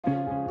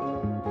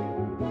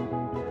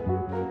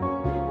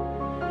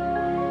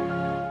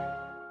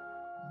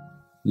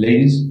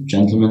Ladies,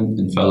 gentlemen,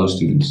 and fellow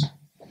students,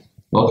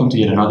 welcome to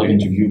yet another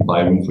interview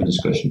by Room for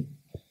Discussion.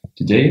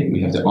 Today,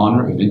 we have the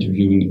honor of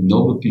interviewing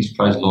Nobel Peace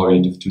Prize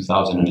laureate of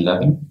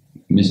 2011,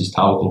 Mrs.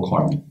 Tawakkol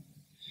Karman.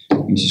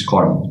 Mrs.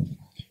 Karman,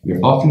 you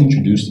are often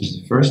introduced as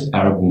the first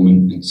Arab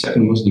woman and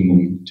second Muslim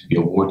woman to be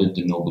awarded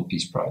the Nobel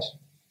Peace Prize.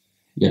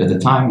 Yet at the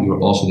time, you are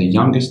also the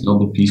youngest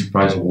Nobel Peace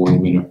Prize award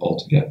winner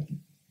altogether.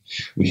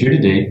 We're here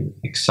today,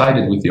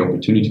 excited with the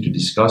opportunity to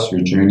discuss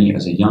your journey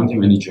as a young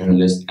Yemeni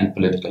journalist and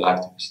political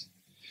activist,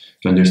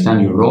 to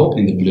understand your role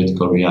in the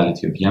political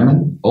reality of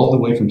Yemen, all the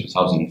way from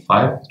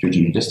 2005 through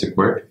journalistic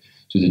work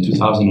to the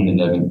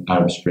 2011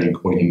 Arab Spring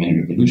or Yemeni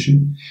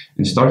Revolution,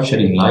 and start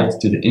shedding light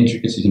to the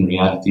intricacies and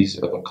realities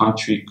of a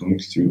country going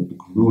through a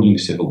grueling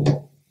civil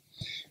war.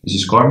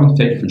 Mrs. Karman,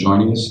 thank you for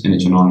joining us, and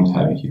it's an honor to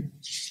have you here.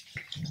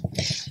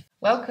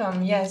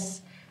 Welcome,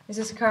 yes.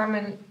 Mrs.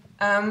 Karman,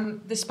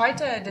 despite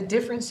the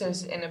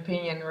differences in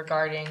opinion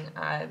regarding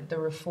the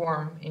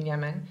reform in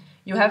Yemen,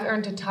 you have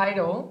earned a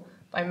title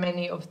by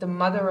many of the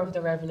mother of the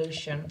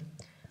revolution.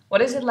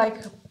 What is it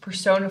like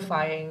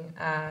personifying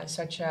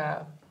such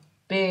a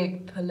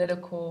big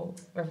political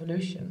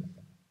revolution?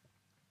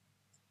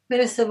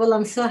 First of all,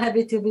 I'm so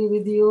happy to be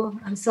with you.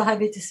 I'm so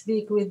happy to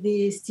speak with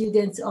the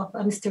students of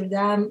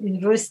Amsterdam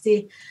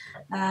University.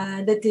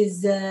 That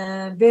is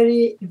a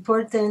very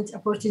important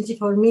opportunity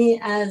for me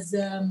as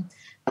as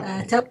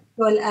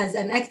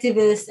an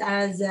activist,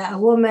 as a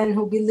woman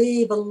who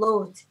believes a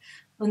lot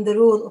on the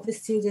role of a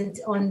student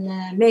on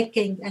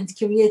making and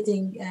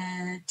creating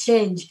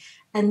change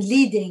and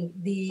leading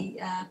the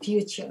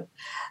future.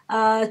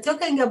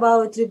 Talking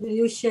about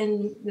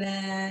revolution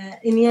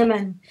in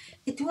Yemen,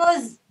 it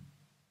was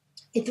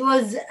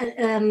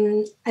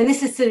a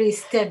necessary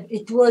step.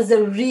 It was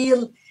a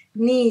real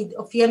need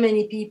of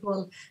Yemeni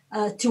people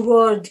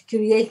toward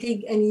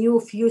creating a new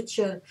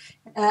future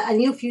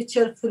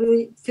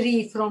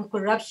free from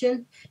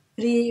corruption,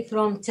 free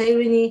from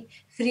tyranny,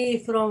 free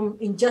from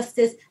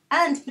injustice,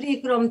 and free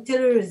from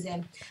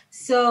terrorism.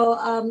 So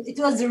it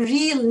was a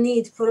real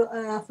need for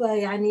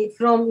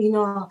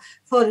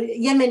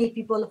Yemeni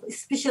people,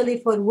 especially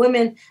for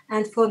women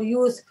and for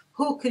youth,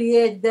 who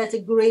create that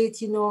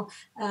great,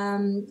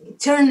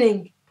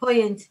 turning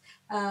point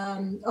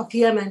of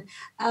Yemen.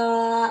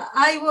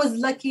 I was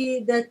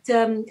lucky that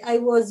I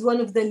was one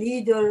of the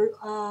leaders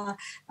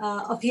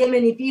of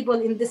Yemeni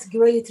people in this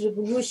great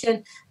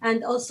revolution.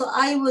 And also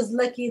I was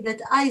lucky that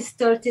I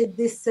started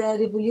this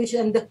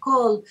revolution, the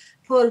call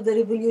for the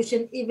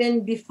revolution,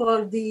 even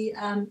before the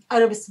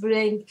Arab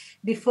Spring,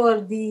 before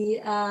the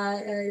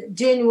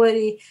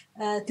January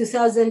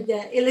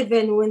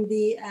 2011, when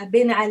the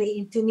Ben Ali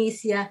in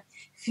Tunisia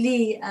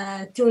flee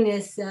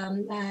Tunis,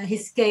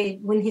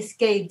 when he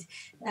escaped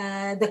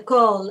the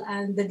call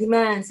and the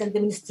demands and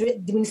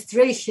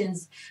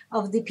demonstrations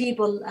of the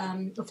people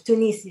of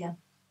Tunisia.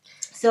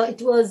 So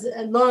it was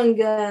a long,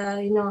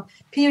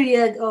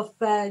 period of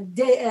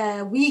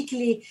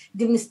weekly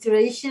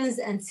demonstrations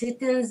and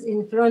sit-ins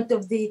in front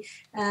of the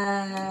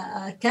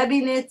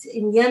cabinet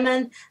in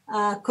Yemen,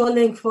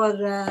 calling for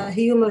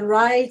human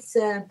rights,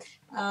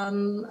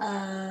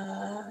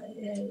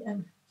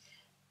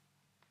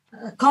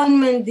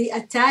 comment the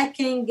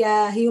attacking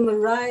human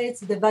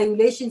rights, the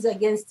violations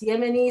against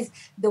Yemenis,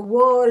 the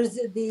wars,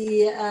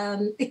 the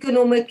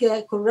economic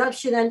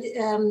corruption,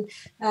 and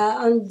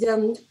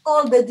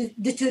all the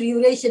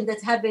deterioration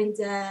that happened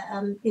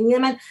in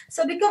Yemen.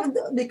 So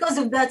because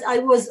of that, I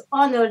was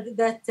honored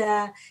that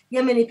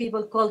Yemeni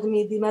people called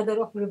me the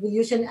mother of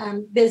revolution,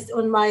 based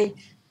on my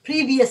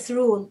previous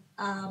rule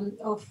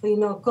of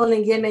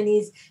calling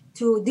Yemenis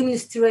to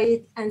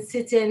demonstrate and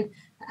sit in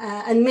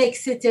and make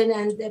sit-in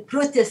and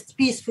protest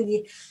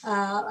peacefully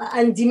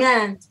and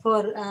demand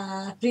for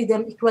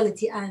freedom,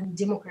 equality, and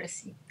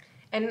democracy.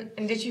 And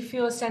did you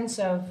feel a sense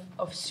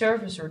of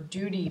service or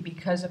duty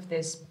because of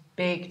this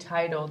big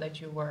title that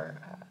you were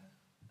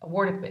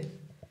awarded with?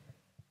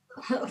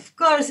 Of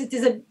course, it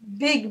is a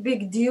big,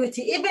 big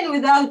duty. Even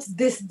without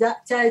this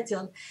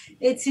title,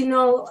 it's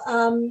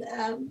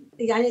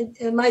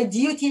my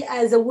duty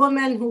as a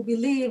woman who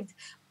believed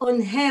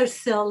on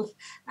herself,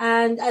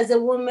 and as a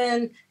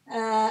woman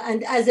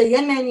and as a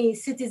Yemeni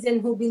citizen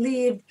who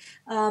believed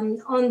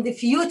on the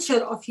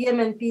future of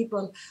Yemen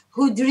people,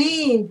 who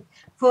dreamed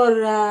for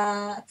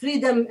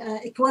freedom,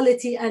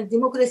 equality, and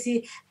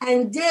democracy,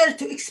 and dare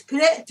to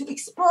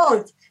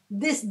export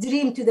this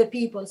dream to the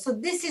people. So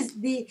this is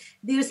the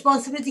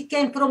responsibility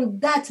came from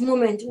that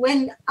moment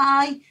when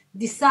I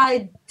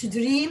decide to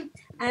dream,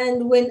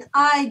 and when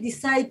I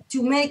decide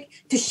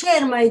to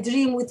share my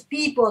dream with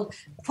people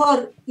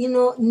for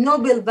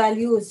noble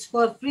values,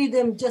 for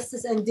freedom,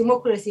 justice, and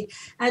democracy.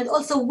 And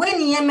also when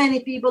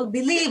Yemeni people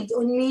believed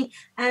on me,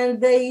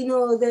 and in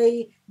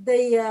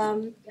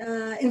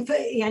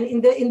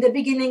the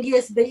beginning,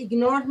 yes, they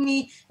ignored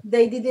me,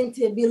 they didn't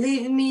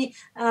believe me,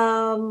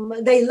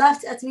 they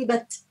laughed at me,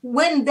 but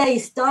when they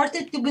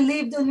started to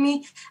believe on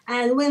me,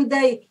 and when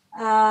they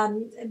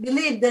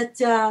believed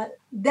that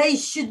they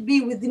should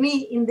be with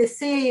me in the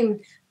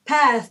same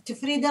path to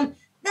freedom,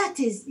 that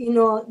is,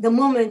 the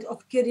moment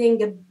of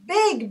carrying a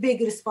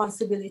big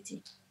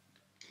responsibility.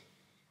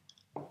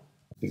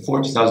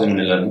 Before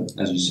 2011,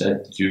 as you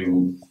said,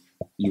 you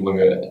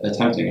were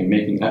attempting and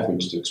making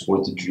efforts to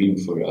export the dream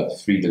for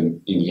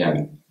freedom in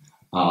Yemen,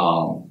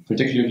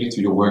 particularly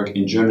through your work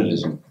in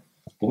journalism.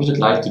 What was it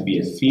like to be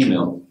a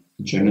female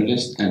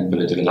journalist and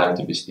political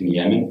activist in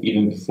Yemen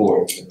even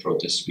before the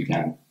protests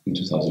began in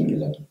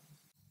 2011?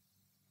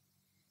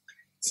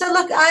 So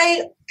look,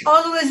 I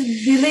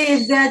always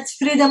believe that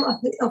freedom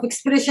of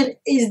expression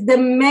is the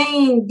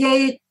main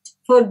gate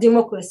for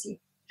democracy,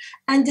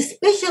 and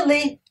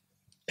especially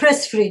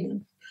press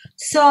freedom.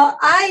 So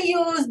I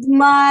used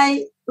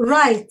my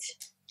right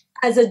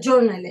as a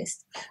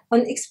journalist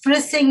on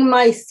expressing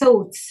my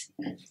thoughts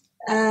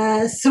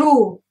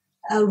through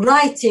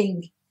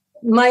writing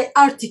my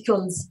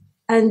articles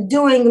and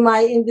doing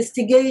my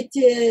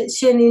investigation,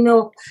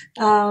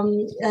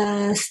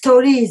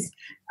 stories,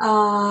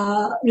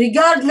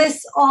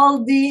 regardless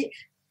all the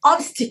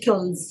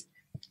obstacles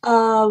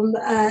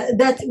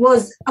that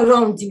was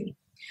around me.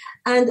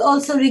 And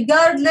also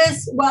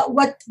regardless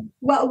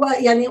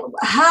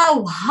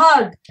how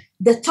hard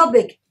the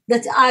topic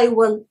that I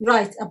will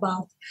write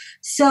about.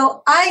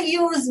 So I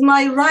use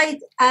my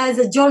right as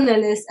a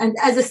journalist and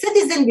as a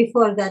citizen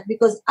before that,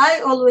 because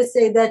I always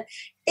say that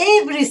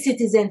every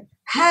citizen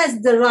has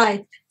the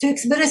right to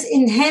express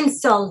in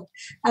himself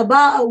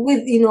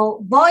with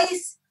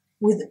voice,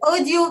 with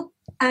audio,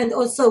 and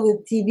also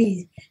with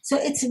TV. So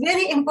it's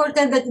very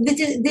important that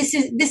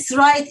this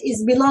right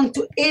is belong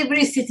to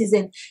every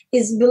citizen,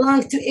 is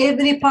belong to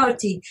every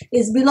party,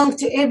 is belong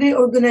to every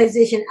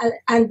organization.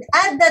 And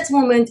at that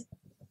moment,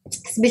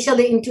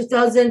 especially in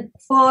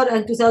 2004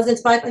 and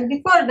 2005 and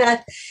before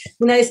that,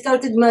 when I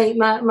started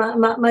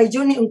my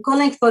journey in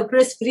calling for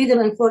press freedom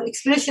and for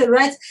expression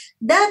rights,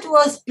 that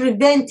was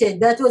prevented.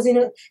 That was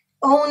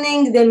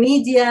owning the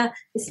media,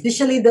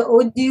 especially the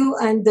audio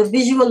and the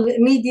visual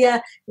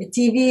media, the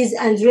TVs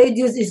and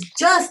radios, is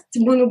just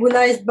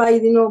monopolized by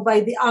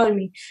the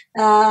army,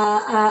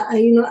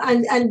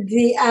 and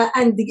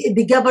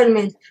the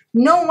government.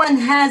 No one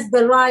has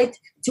the right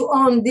to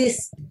own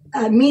this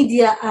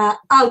media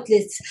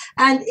outlets,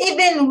 and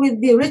even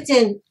with the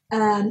written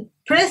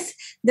press,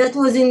 that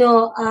was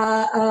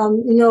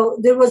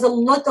there was a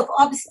lot of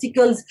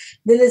obstacles.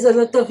 There is a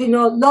lot of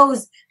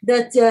laws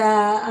that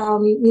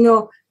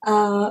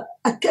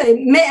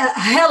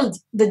held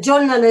the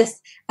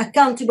journalists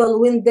accountable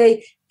when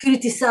they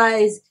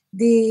criticize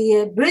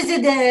the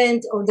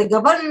president or the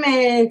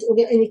government or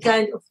any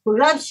kind of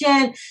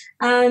corruption.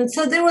 And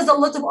so there was a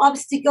lot of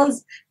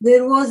obstacles.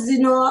 There was a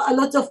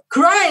lot of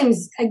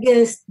crimes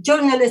against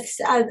journalists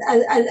at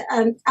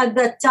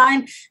that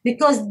time,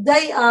 because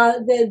they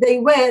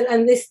were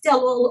and they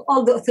still,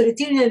 all the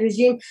authoritarian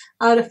regime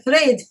are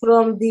afraid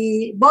from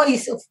the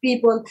voice of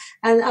people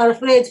and are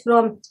afraid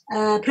from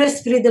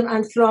press freedom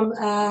and from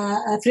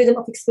freedom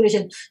of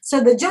expression. So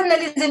the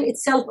journalism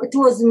itself, it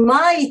was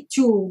my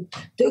tool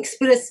to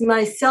express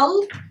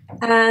myself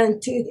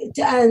and to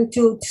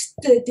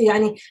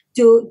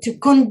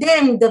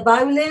condemn the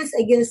violence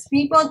against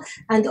people,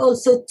 and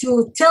also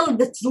to tell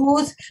the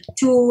truth,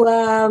 to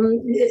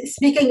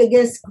speaking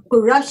against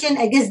corruption,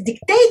 against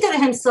dictator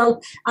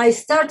himself. I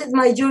started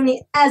my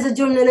journey as a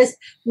journalist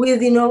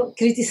with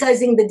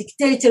criticizing the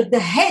dictator, the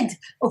head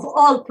of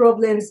all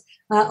problems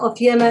of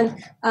Yemen.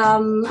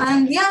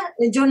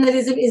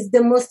 Journalism is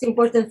the most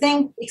important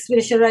thing.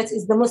 Expression rights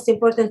is the most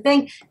important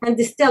thing, and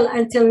still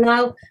until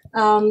now,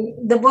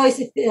 the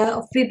voice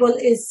of people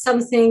is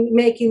something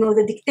make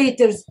the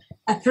dictators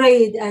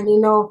afraid, and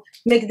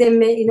make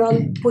them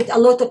put a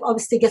lot of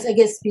obstacles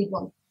against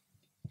people.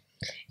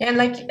 And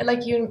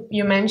like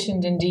you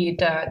mentioned, indeed,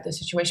 the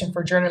situation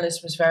for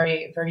journalists was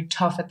very, very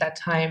tough at that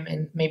time,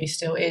 and maybe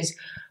still is.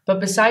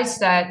 But besides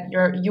that,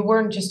 you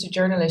weren't just a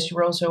journalist; you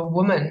were also a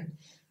woman.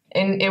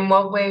 In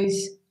what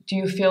ways do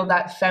you feel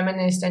that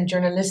feminist and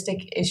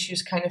journalistic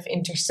issues kind of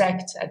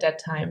intersect at that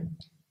time?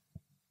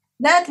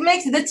 That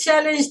makes the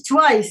challenge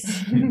twice.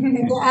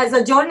 As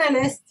a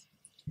journalist,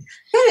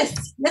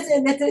 first,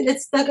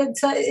 let's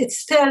talk.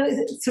 It's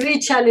three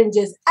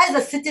challenges as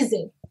a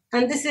citizen,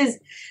 and this is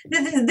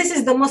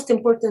the most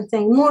important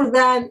thing, more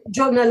than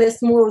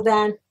journalists, more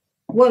than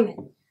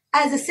women.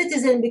 As a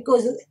citizen,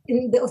 because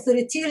in the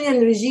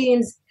authoritarian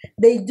regimes,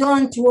 they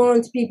don't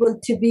want people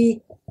to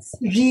be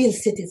real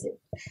citizens.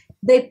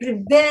 They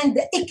prevent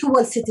the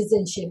equal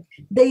citizenship.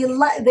 They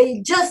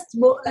just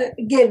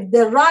give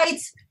the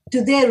rights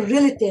to their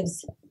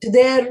relatives, to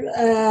their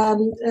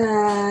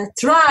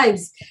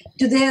tribes,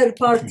 to their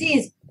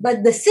parties.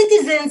 But the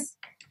citizens,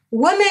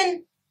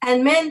 women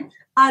and men,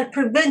 are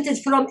prevented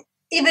from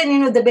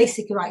even the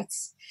basic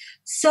rights.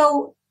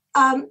 So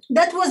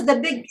that was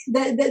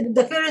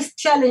the first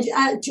challenge,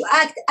 to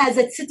act as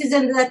a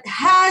citizen that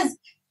has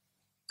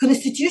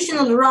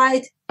constitutional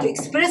right to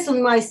express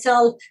on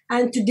myself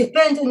and to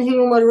depend on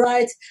human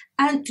rights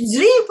and to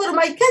dream for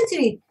my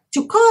country,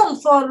 to call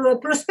for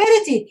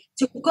prosperity,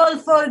 to call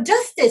for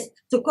justice,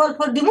 to call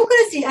for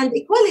democracy and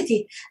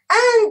equality.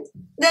 And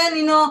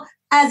then,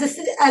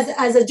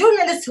 as a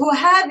journalist who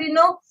have,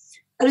 a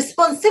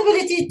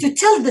responsibility to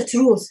tell the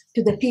truth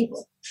to the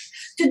people,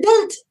 to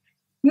don't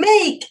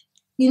make,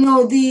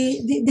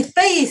 the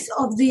face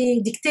of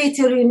the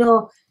dictator,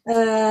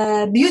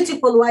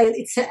 beautiful while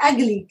it's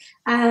ugly,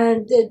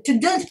 and to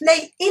don't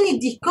play any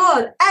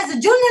decor as a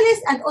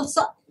journalist, and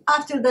also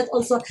after that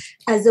also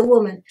as a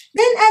woman.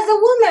 Then as a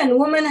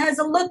woman has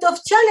a lot of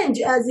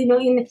challenge, as in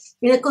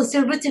a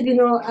conservative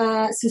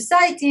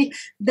society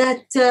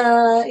that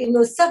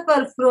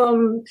suffer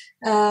from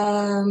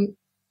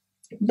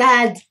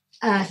bad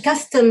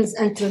customs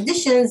and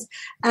traditions,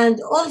 and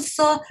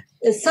also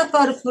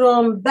suffer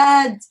from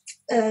bad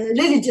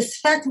religious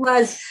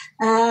fatwas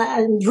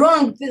and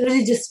wrong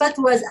religious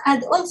fatwas,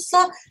 and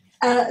also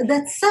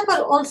that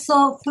suffer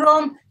also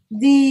from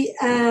the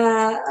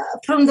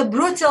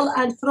brutal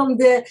and from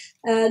the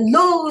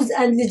laws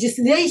and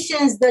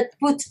legislations that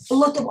put a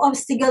lot of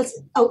obstacles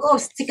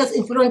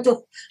in front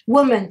of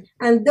women,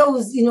 and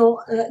those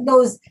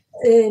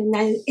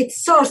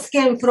its source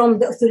came from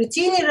the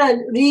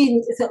authoritarian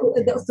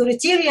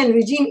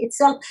regime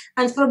itself,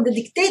 and from the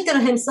dictator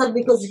himself,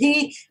 because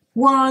he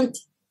want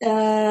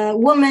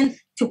women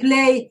to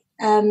play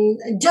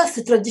just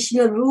a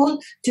traditional rule,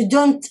 to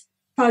don't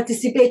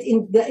participate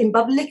in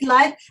public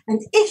life,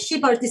 and if she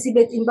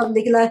participates in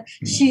public life,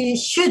 she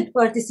should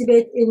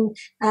participate in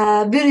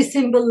very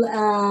simple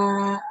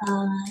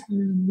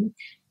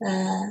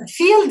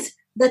fields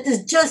that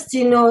is just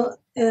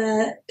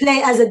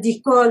play as a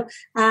decor,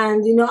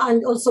 and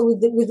and also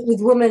with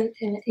women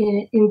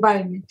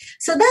environment.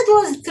 So that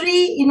was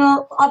three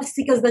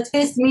obstacles that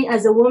faced me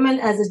as a woman,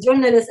 as a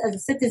journalist, as a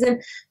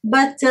citizen,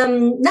 but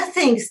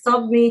nothing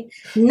stopped me,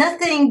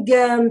 nothing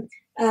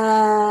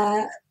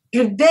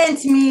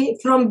prevent me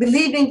from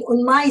believing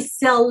on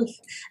myself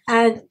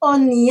and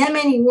on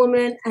Yemeni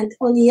women and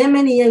on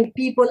Yemeni young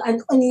people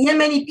and on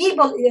Yemeni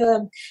people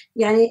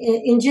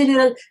in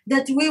general,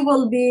 that we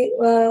will be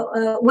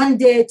one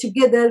day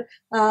together,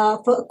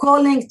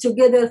 calling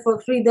together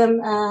for freedom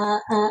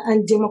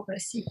and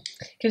democracy.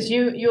 Because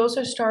you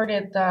also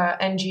started the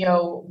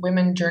NGO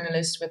Women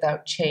Journalists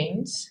Without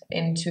Chains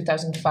in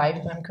 2005,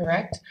 if I'm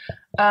correct.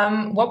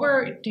 What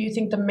were, do you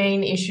think, the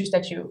main issues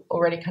that you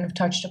already kind of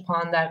touched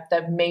upon that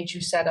made you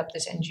set up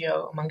this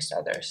NGO, amongst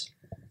others?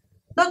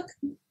 Look,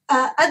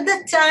 at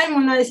that time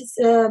when I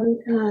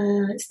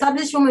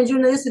established Women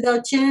Journalists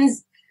Without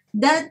Chains,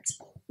 that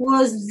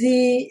was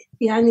the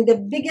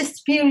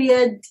biggest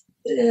period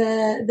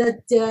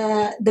that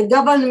the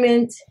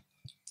government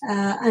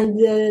and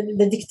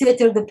the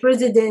dictator, the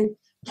president,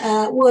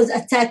 was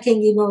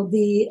attacking,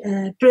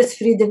 the press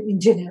freedom in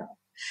general,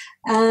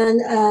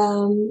 and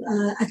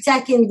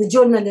attacking the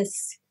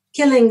journalists,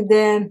 killing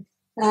them,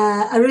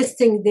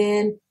 arresting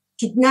them,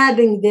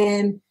 kidnapping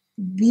them,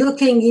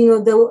 blocking,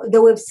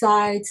 the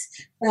websites,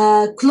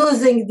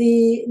 closing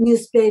the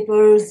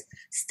newspapers,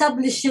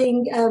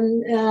 establishing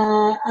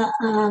a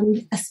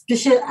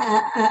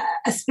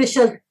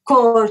special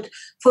court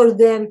for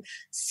them.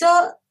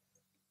 So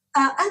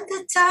at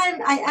that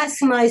time, I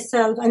asked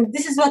myself, and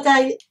this is what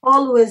I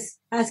always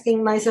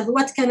asking myself: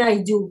 what can I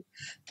do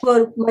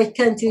for my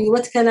country?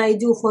 What can I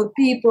do for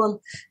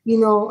people,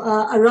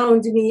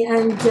 around me?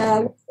 And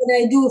what can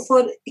I do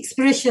for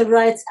expression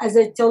rights? As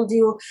I told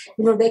you,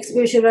 the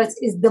expression rights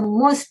is the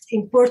most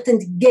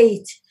important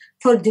gate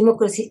for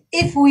democracy.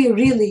 If we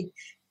really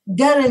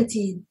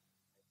guarantee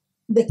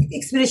the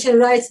expression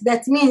rights,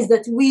 that means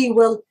that we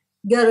will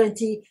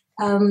guarantee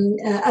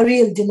a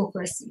real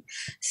democracy.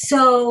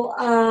 So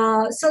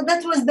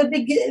that was the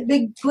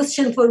big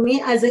question for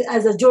me as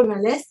a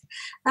journalist,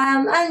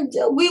 and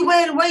we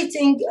were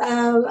waiting,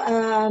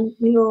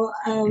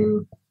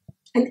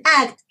 an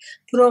act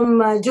from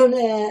Yemen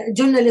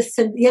Journalist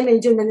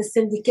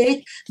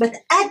Syndicate, but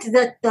at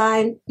that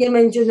time,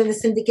 Yemen Journalist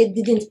Syndicate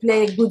didn't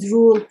play a good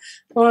role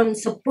on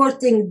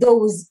supporting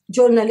those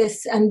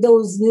journalists and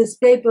those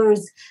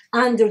newspapers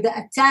under the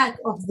attack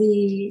of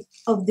the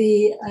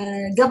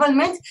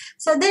government.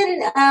 So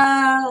then,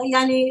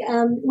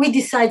 we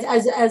decided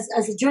as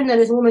a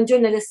journalist, Women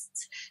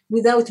Journalists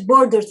Without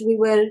Borders, we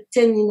were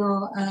 10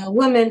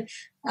 women.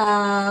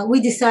 We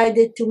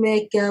decided to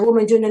make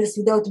Women Journalists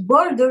Without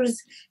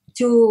Borders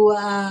to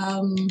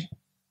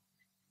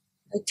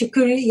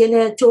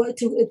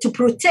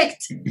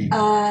protect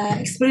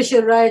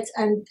expression rights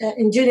and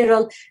in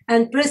general,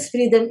 and press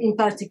freedom in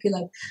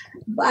particular.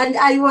 And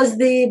I was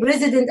the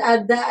president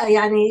at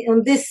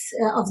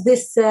of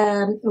this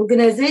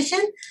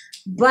organization.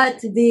 But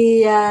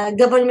the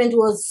government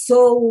was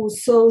so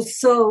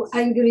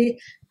angry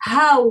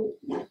how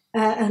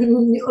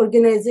an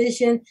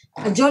organization,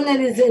 a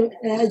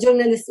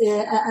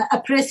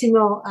press,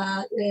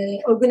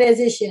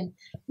 organization,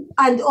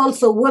 and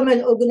also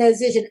women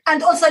organization,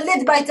 and also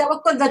led by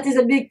Tawakkol, that is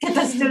a big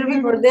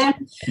catastrophe for them.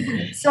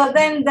 So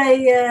then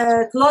they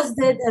closed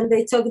it and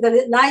they took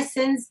the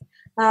license.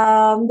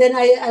 Then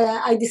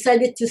I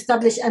decided to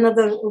establish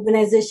another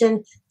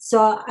organization.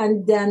 So,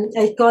 and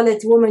I call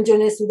it Women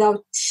Journalists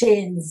Without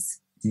Chains.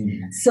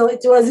 Mm-hmm. So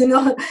it was,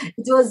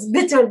 it was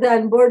better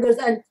than borders.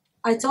 And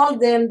I told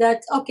them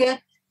that, okay,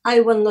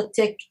 I will not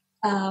take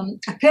a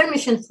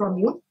permission from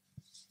you.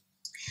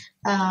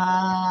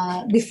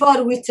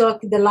 Before we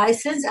took the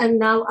license, and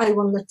now I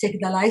will not take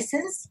the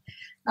license.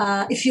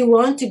 If you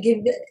want to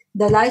give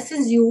the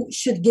license, you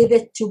should give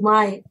it to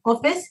my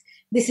office.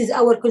 This is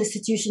our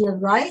constitutional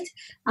right.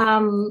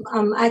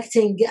 I'm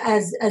acting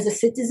as a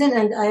citizen,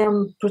 and I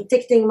am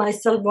protecting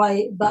myself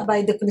by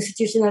the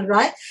constitutional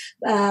right.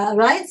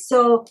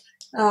 So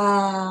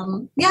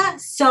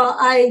so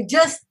I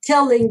just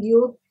telling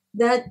you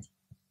that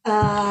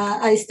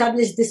I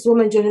established this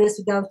Women Journalists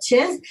Without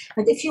Chains,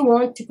 and if you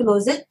want to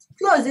close it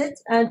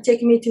and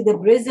take me to the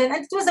prison.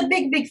 And it was a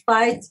big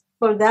fight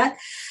for that.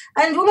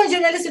 And Women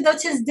Journalists Without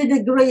Chains did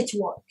a great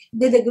work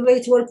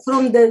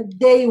from the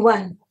day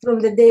one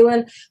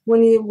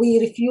when we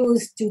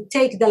refused to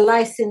take the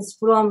license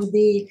from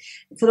the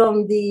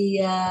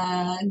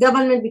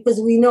government,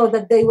 because we know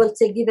that they will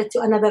give it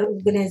to another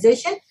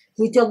organization.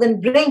 We told them,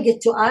 bring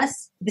it to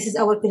us. This is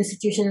our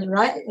constitutional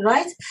right.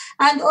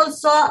 And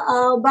also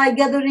by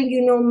gathering,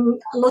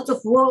 a lot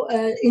of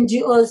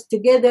NGOs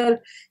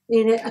together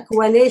in a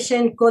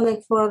coalition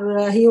calling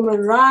for human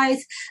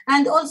rights,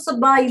 and also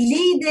by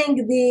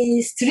leading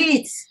the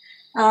streets,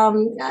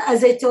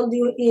 as I told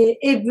you,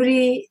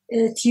 every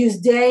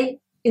Tuesday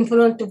in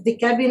front of the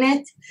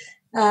cabinet.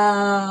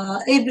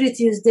 Every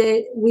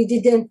Tuesday, we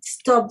didn't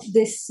stop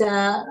this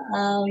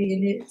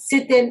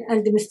sit-in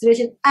and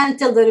demonstration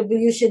until the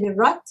revolution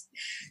erupted.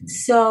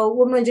 So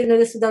Women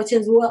Journalists Without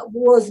Chains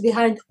was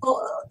behind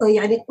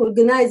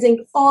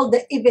organizing all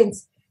the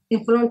events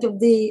in front of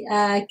the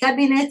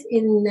cabinet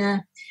in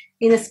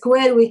a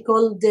square. We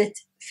called it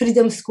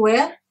Freedom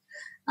Square.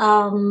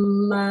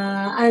 The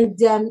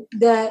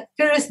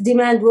first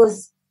demand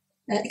was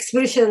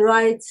expression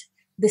rights.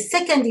 The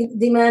second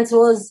demand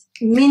was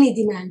many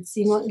demands.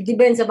 It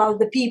depends about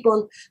the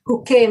people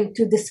who came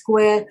to the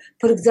square.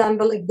 For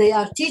example, if they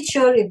are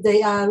teachers,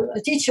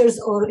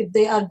 or if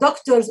they are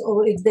doctors,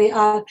 or if they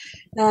are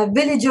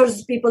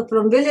villagers, people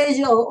from village,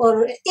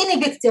 or any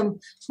victim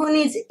who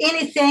needs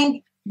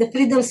anything, the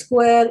Freedom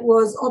Square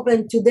was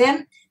open to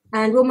them.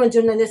 And Women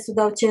Journalists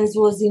Without Chains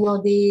was,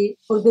 the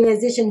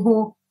organization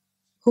who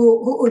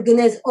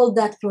organized all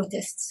that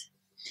protests.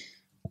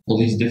 All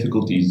these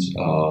difficulties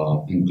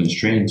and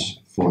constraints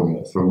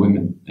for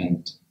women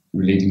and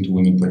relating to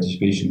women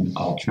participation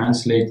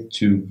translate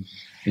to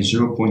a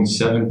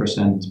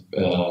 0.7%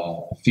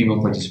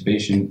 female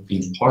participation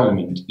in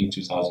parliament in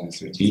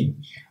 2013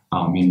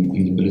 in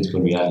the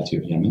political reality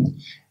of Yemen,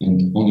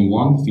 and only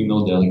one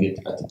female delegate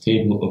at the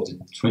table of the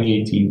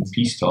 2018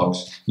 peace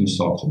talks in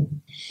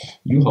Stockholm.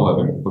 You,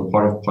 however, were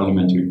part of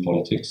parliamentary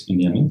politics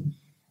in Yemen,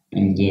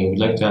 and would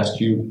like to ask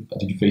you,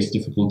 did you face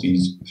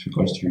difficulties with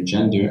regards to your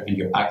gender and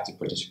your active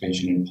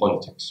participation in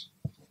politics?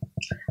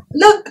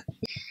 Look,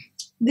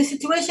 the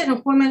situation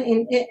of women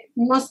in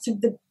most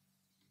of the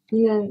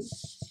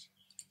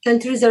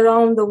countries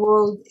around the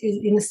world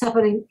is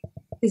suffering.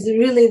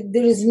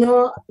 There is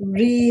no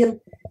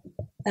real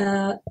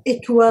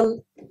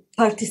equal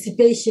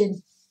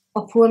participation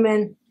of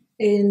women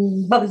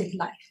in public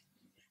life.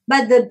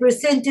 But the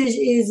percentage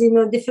is,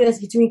 difference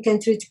between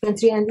country to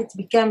country, and it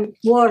becomes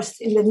worse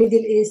in the Middle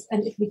East,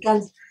 and it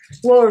becomes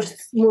more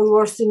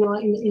worse,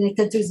 in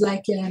countries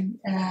like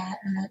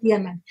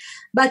Yemen.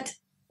 But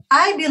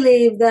I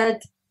believe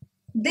that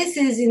this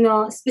is,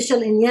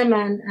 special in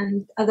Yemen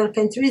and other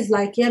countries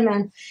like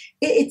Yemen.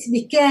 It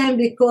became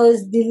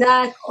because the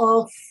lack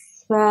of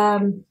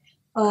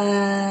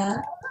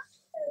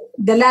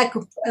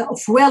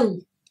will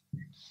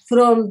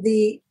from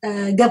the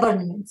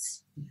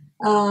governments.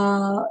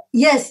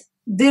 Yes,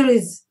 there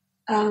is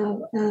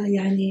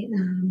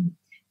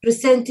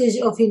percentage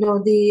of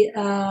the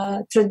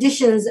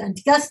traditions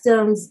and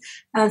customs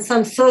and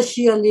some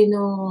social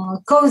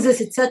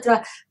causes,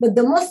 etc. But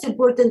the most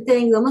important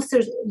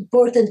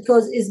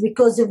cause is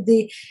because of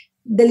the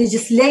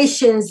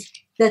legislations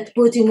that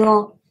put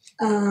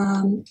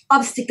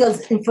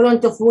obstacles in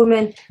front of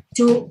women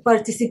to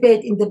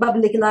participate in the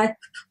public life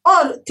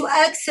or to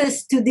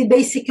access to the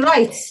basic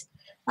rights.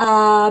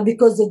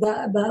 Because of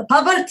the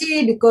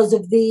poverty, because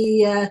of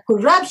the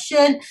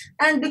corruption,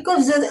 and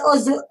because of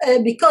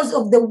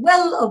the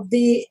will of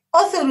the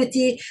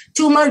authority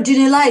to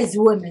marginalize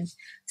women.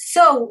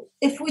 So,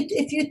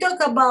 if you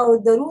talk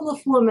about the rule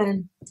of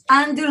women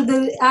under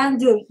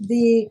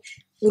the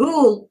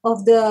rule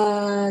of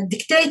the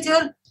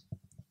dictator,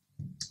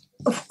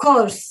 of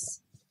course,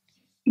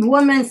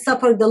 women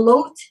suffered a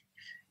lot,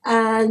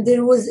 and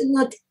there was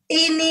not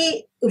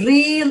any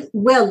real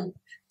will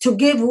to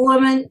give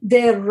women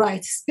their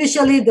rights,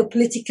 especially the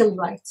political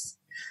rights.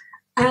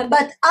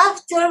 But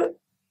after,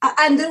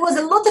 and there was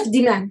a lot of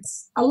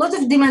demands,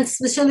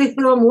 especially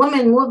from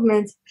women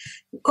movement,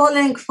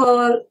 calling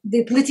for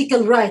the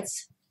political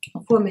rights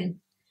of women.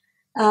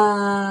 But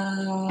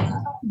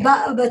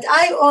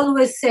I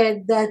always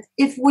said that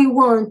if we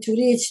want to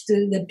reach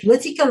to the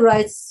political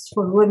rights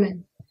for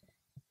women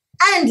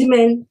and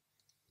men,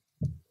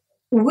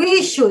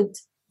 we should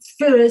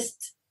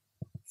first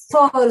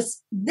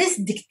force this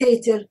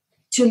dictator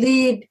to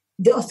leave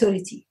the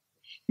authority.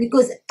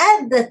 because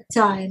at that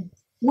time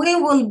we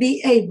will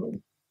be able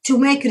to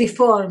make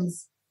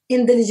reforms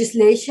in the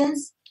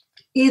legislations,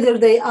 either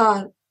they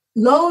are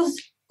laws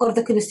or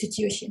the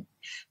constitution.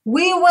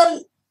 We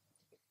will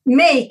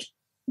make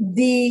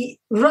the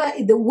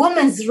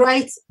woman's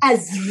rights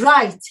as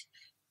right,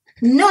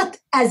 not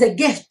as a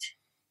gift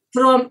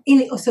from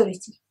any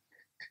authority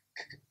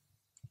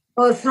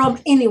or from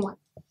anyone.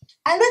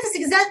 And that is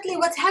exactly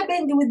what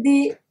happened with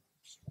the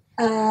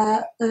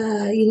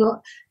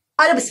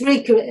Arab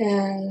Spring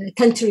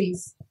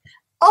countries.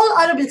 All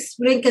Arab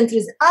Spring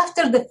countries,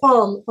 after the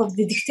fall of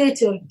the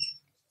dictator,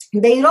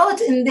 they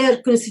wrote in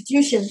their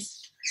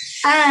constitutions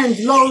and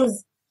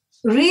laws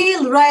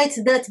real rights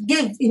that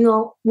give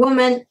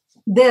women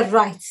their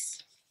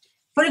rights.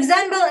 For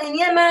example, in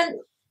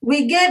Yemen,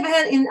 we gave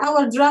her in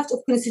our draft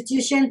of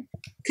constitution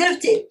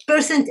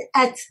 30%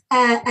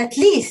 at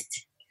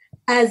least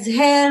as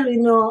her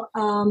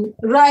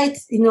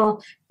rights in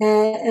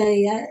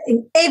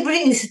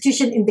every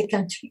institution in the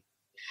country.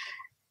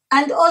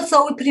 And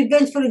also we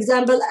prevent, for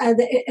example,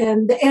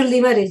 the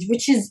early marriage,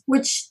 which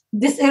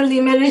this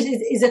early marriage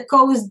is a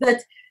cause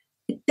that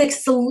it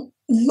takes a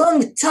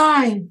long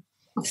time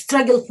of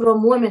struggle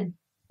from women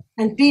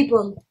and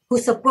people who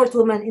support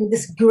women in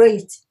this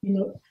great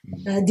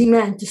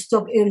demand to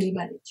stop early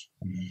marriage.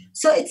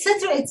 So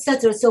etc.,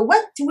 etc. So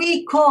what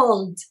we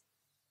called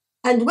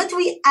and what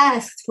we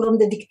asked from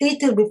the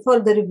dictator before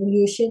the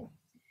revolution,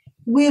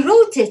 we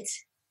wrote it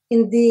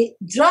in the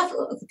draft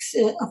of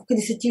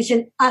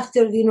constitution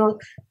after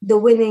the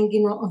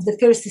winning of the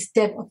first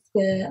step of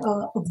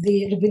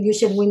the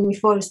revolution, when we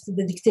forced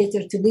the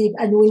dictator to leave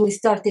and when we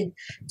started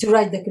to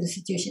write the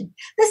constitution.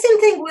 The same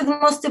thing with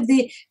most of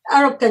the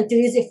Arab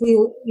countries. If we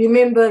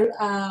remember,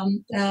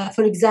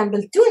 for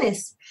example,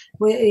 Tunis,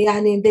 where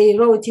they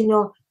wrote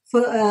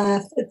for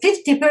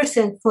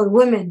 50% for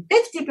women,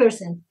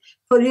 50%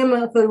 for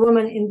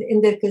women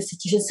in their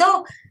constitution.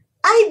 So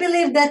I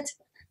believe that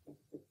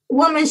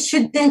woman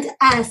shouldn't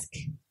ask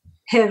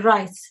her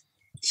rights.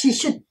 She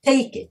should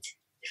take it.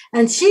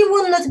 And she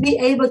will not be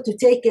able to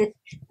take it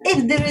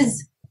if there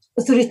is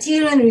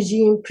authoritarian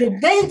regime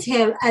prevent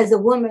her as a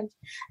woman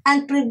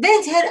and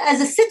prevent her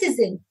as a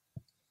citizen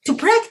to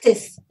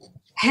practice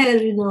her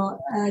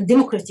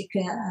democratic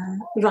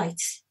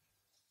rights.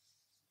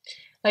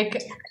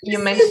 Like you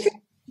mentioned.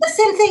 The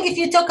same thing if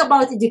you talk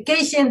about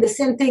education, the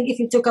same thing if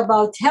you talk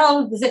about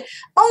health.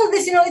 All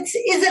this,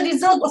 is a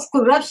result of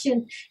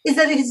corruption, is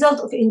a result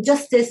of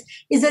injustice,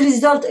 is a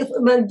result of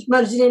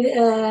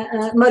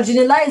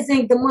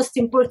marginalizing the most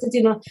important,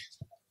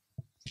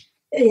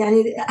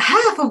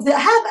 half of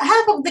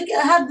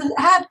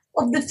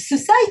the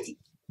society.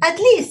 At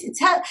least it's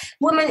half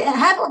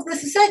of the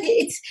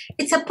society.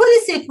 It's a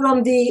policy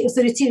from the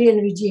authoritarian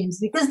regimes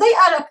because they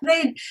are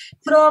afraid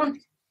from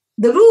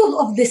the rule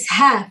of this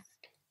half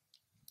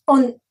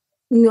on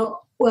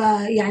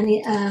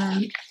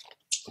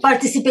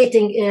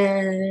participating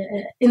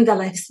in the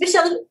life,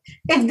 especially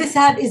if this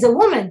half is a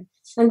woman.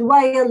 And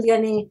while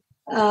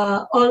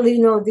all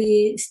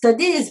the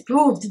studies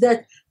proved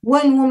that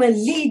when women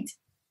lead,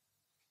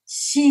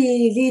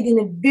 she lead in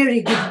a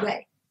very good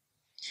way.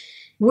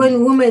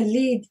 When women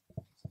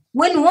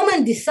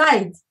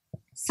decide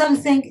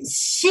something,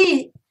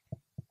 she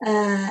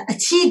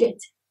achieve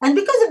it. And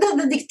because of that,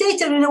 the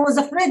dictator was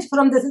afraid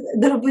from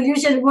the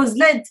revolution was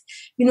led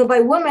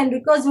by women,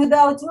 because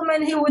without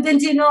women he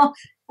wouldn't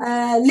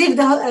leave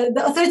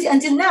the authority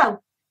until now.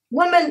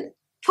 Women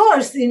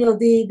forced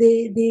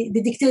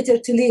the dictator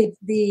to leave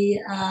the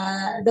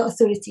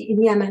authority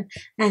in Yemen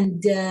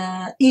and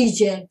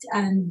Egypt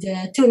and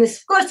Tunis,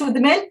 of course with the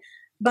men,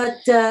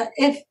 but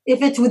if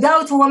it's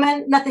without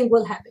women, nothing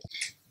will happen.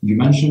 You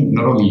mentioned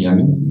not only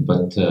Yemen,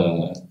 but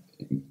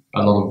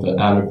a lot of the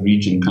Arab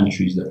region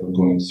countries that were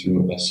going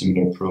through a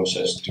similar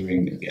process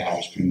during the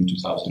Arab Spring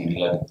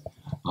 2011.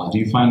 Do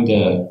you find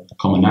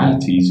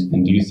commonalities,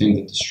 and do you think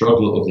that the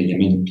struggle of the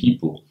Yemeni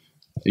people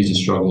is a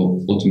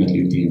struggle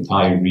ultimately of the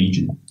entire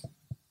region?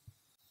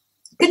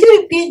 Could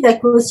you repeat that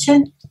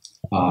question?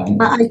 I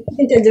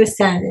didn't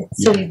understand it.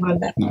 Sorry for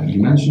that. No, you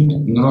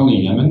mentioned not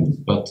only Yemen,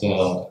 but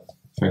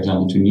for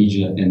example,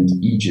 Tunisia and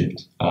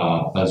Egypt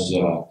as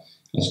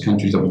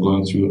countries that were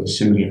going through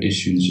similar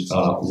issues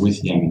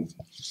with Yemen.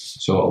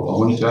 So I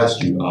wanted to ask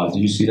you, do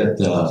you see that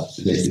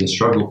the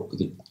struggle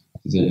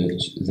the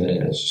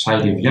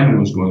society of Yemen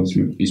was going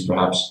through is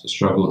perhaps a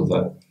struggle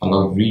that a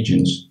lot of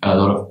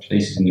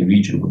places in the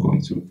region were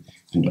going through?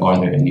 And are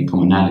there any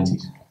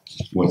commonalities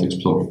worth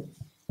exploring?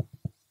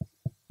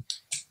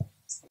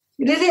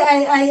 Really,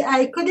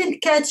 I couldn't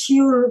catch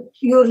your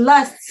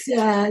last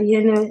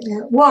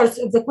words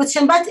of the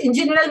question, but in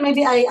general,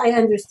 maybe I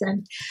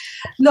understand.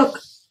 Look,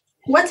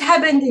 what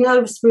happened in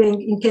Arab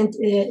Spring in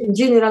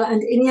general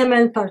and in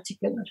Yemen in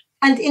particular,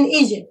 and in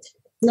Egypt.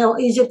 Now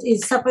Egypt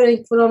is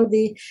suffering from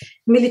the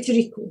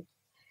military coup.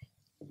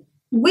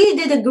 We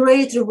did a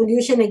great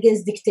revolution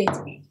against dictators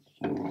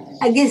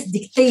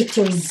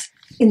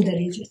in the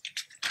region.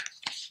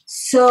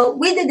 So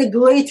we did a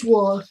great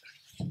work,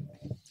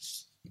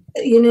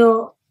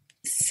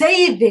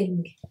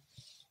 saving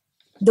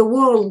the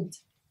world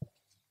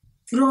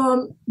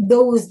from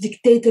those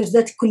dictators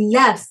that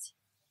collapsed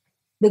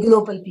the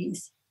global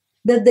peace,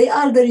 that they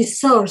are the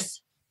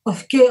resource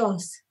of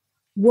chaos,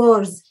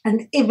 wars,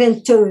 and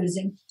even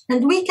terrorism.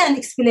 And we can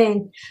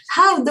explain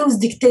how those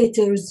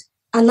dictators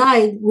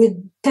allied with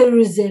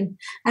terrorism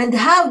and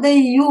how they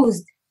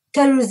used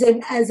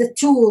terrorism as a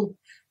tool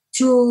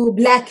to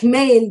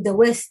blackmail the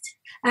West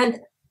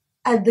and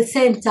at the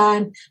same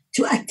time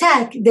to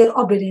attack their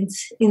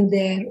opponents in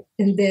their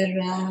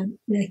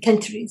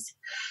countries.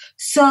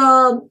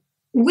 So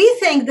we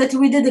think that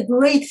we did a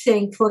great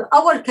thing for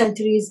our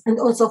countries and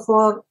also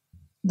for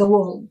the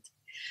world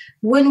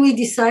when we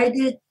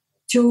decided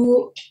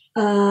to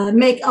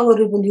make our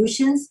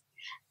revolutions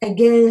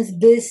against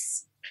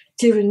this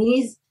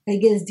tyrannies,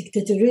 against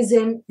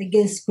dictatorism,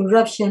 against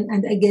corruption,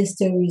 and against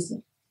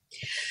terrorism.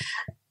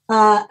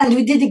 And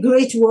we did a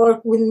great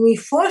work when we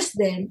forced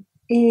them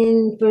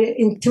in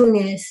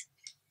Tunis,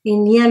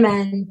 in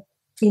Yemen,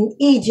 in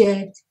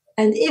Egypt,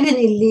 and even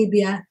in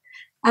Libya.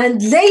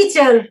 And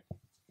later,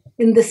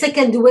 in the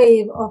second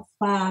wave of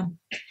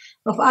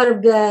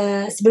Arab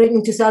Spring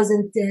in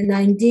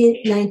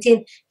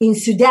 2019 in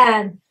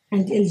Sudan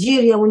and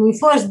Algeria, when we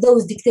forced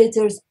those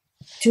dictators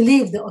to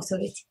leave the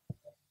authority.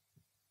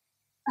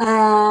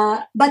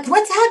 But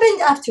what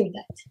happened after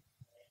that?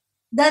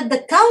 That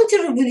the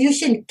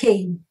counter-revolution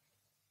came.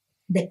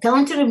 The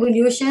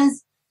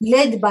counter-revolutions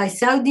led by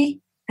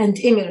Saudi and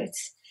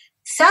Emirates.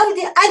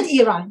 Saudi and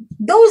Iran.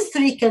 Those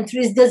three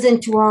countries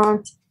doesn't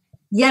want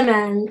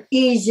Yemen,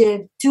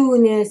 Egypt,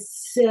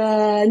 Tunis,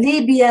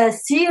 Libya,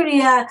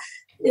 Syria,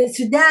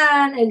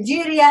 Sudan,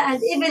 Algeria,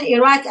 and even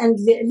Iraq and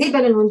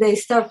Lebanon when they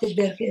started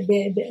their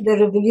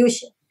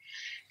revolution.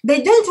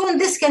 They don't want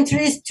these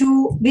countries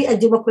to be a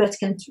democratic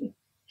country.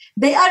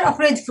 They are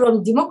afraid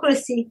from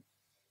democracy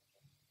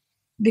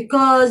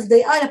because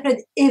they are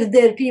afraid if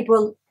their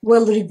people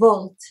will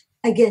revolt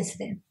against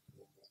them.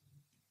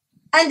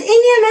 And in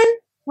Yemen,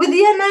 with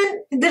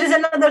Yemen, there is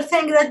another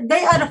thing that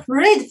they are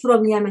afraid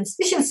from Yemen,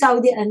 especially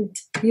Saudi and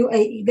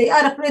UAE. They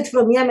are afraid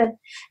from Yemen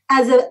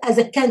as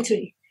a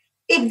country.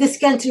 If this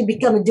country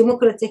become a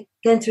democratic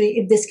country,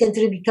 if this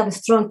country become a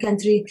strong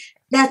country,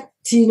 that,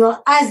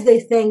 as they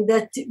think,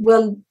 that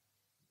will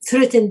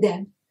threaten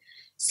them.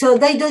 So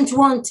they don't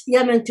want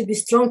Yemen to be a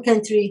strong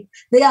country.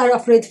 They are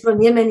afraid from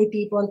Yemeni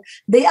people.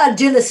 They are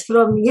jealous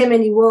from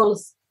Yemeni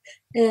walls.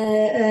 And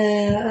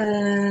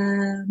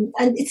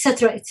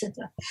etc.,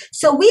 etc.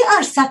 So we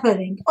are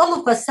suffering, all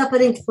of us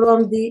suffering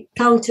from the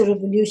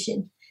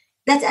counter-revolution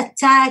that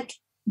attack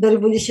the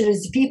revolutionary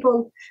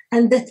people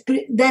and that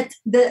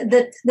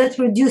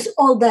produce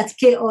all that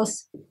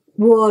chaos,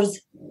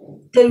 wars,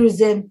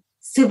 terrorism,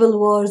 civil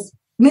wars,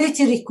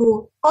 military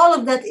coup. All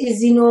of that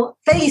is,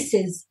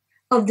 faces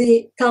of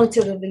the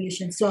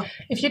counter-revolution. So,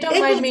 if you don't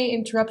mind me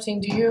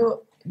interrupting,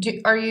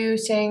 are you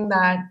saying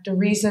that the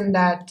reason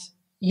that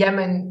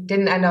Yemen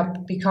didn't end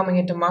up becoming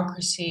a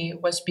democracy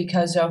was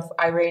because of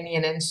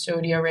Iranian and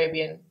Saudi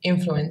Arabian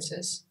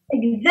influences?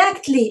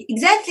 Exactly.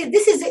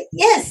 This is it.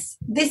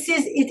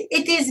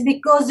 It is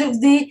because of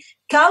the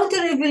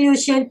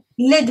counter-revolution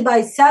led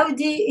by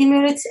Saudi,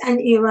 Emirates, and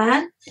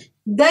Iran.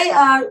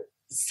 Iran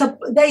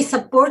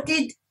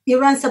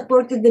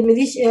supported the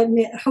militia,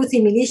 Houthi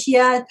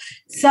militia.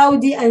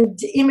 Saudi and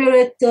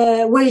Emirates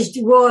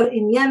waged war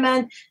in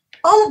Yemen.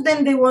 All of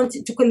them, they want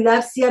to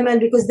collapse Yemen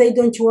because they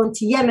don't want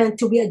Yemen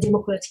to be a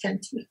democratic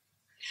country.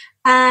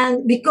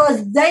 And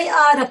because they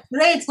are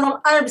afraid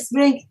from Arab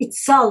Spring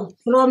itself,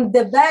 from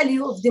the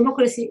value of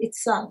democracy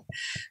itself.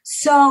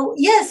 So,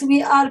 yes,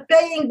 we are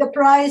paying the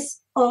price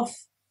of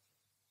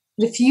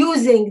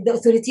refusing the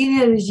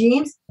authoritarian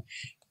regimes,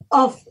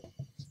 of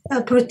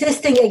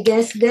protesting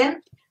against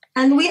them.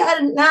 And we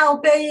are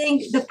now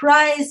paying the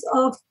price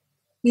of,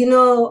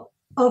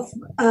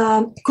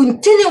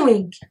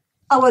 continuing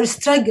our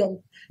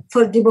struggle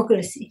for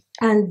democracy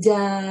and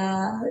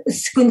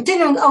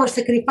continuing our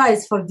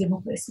sacrifice for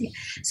democracy.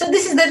 So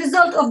this is the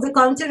result of the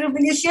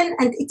counter-revolution,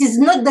 and it is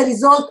not the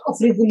result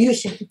of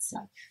revolution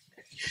itself.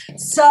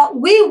 So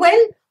we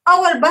win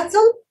our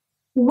battle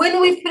when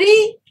we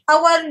free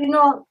our,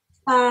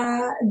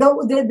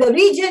 the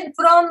region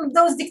from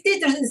those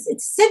dictators.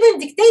 It's 7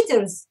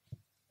 dictators.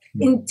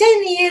 In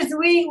 10 years,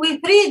 we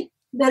freed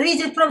the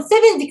region from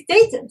 7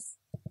 dictators.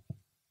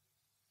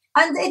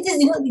 And it is,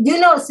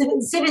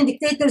 7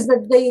 dictators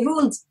that they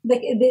ruled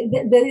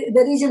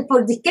the region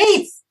for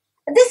decades.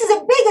 This is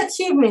a big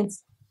achievement.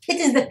 It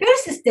is the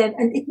first step,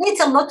 and it needs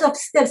a lot of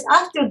steps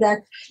after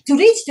that to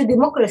reach to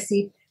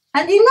democracy.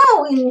 And in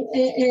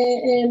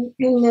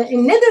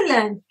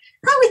Netherlands,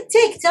 how it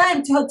takes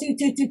time to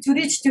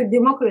reach to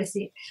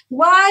democracy.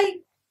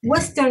 Why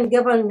Western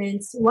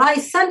governments, why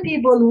some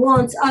people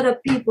want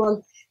Arab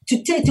people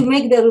to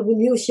make the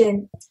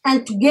revolution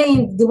and to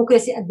gain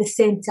democracy at the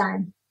same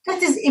time?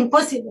 That is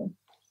impossible.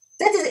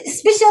 That is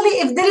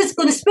especially if there is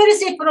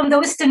conspiracy from the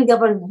Western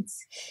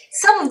governments.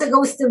 Some of the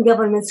Western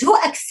governments who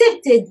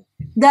accepted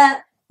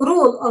the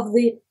rule of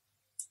the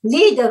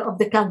leader of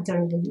the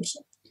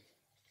counter-revolution.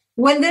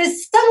 when there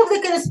is some of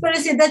the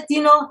conspiracy that,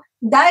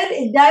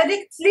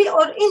 directly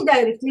or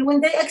indirectly, when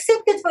they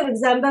accepted, for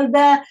example,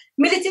 the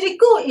military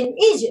coup in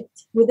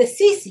Egypt with the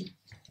Sisi,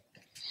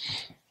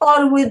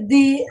 or with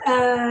the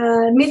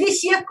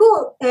militia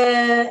coup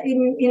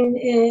in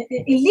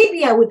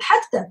Libya with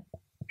Haftar,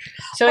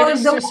 So or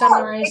just the to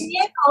summarize,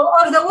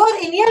 or the war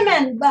in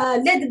Yemen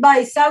led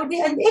by Saudi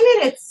and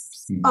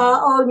Emirates,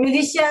 or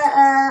militia,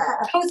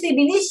 Houthi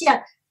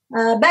militia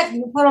backed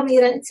from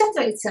Iran,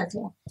 etc.,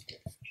 etc.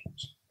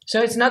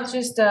 so it's not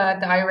just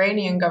the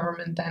Iranian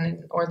government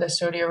then, or the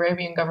Saudi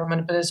Arabian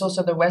government, but it's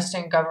also the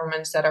Western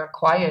governments that are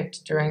quiet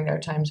during their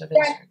times of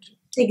insurrection.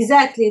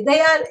 Exactly.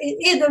 They are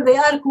either they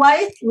are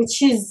quiet,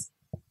 which is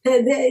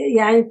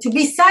to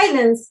be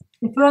silenced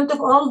in front of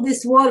all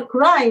these war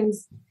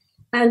crimes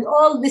and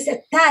all this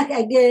attack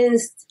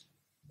against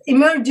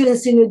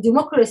emergence in a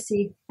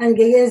democracy and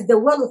against the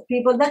will of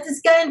people. That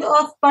is kind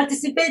of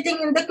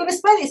participating in the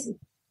conspiracy.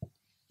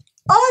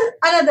 Or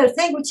another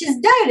thing, which is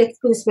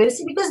direct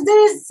conspiracy, because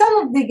there is some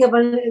of the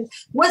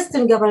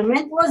Western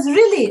government was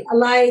really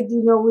allied,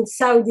 with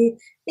Saudi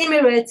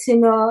Emirates,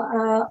 and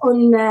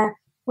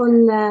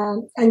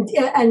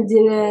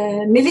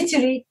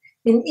military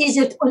in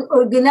Egypt on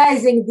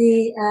organizing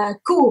the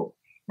coup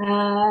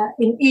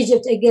in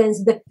Egypt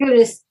against the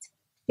first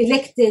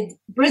elected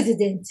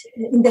president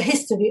in the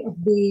history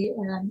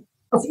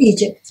of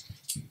Egypt.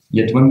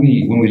 Yet when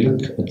we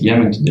look at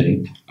Yemen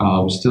today,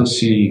 we still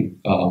see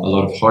a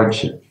lot of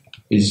hardship.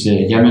 Is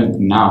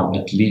Yemen now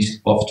at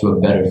least off to a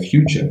better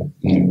future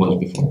than it was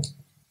before?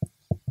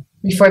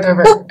 Before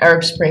the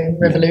Arab Spring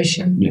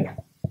Revolution? Yeah.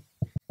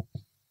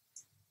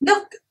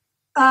 Look,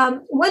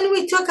 when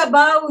we talk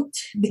about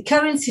the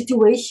current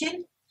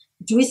situation,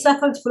 we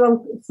suffered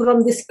from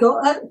this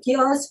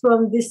chaos,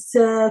 from this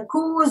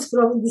coups,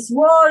 from these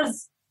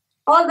wars,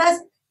 all that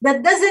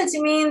doesn't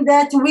mean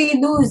that we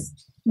lose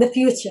the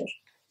future.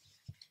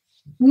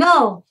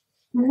 No,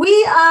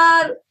 we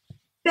are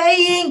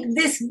paying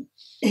this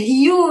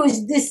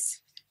huge,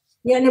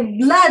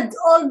 blood,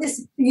 all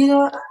this,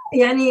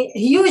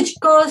 huge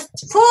cost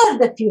for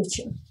the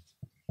future.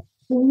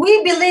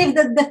 We believe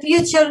that the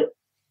future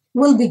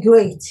will be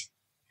great,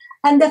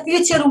 and the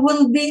future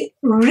will be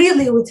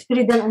really with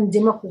freedom and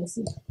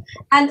democracy.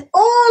 And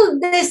all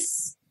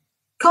this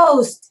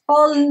cost,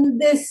 all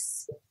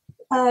this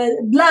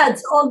blood,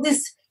 all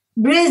this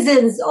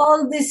prisons,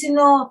 all this,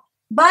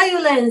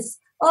 violence,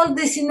 all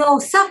this,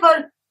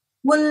 suffer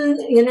will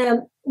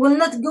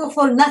not go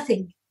for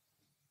nothing.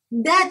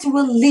 That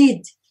will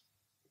lead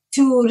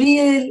to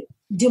real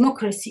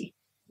democracy.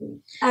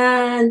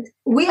 And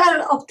we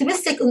are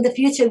optimistic on the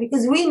future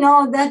because we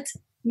know that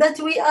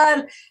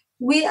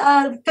we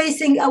are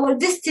facing our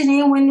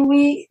destiny when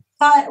we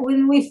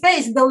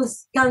face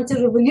those counter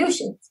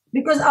revolutions,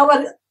 because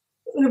our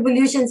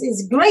revolutions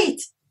is great.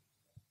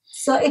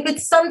 So if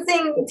it's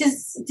something,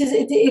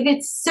 if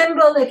it's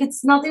simple, if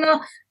it's not,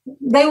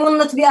 they will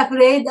not be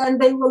afraid and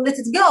they will let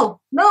it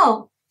go.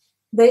 No,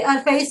 they are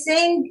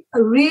facing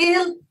a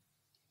real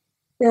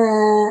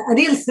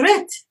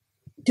threat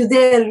to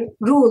their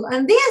rule.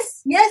 And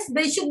yes,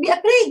 they should be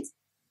afraid.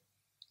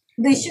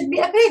 They should be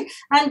afraid.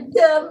 And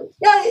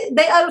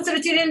they are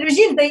authoritarian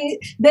regime.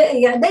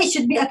 They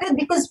should be afraid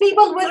because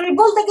people will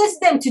revolt against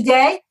them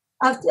today.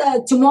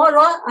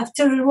 Tomorrow,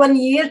 after 1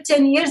 year,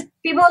 10 years,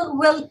 people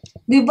will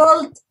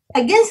revolt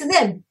against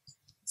them.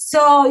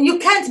 So you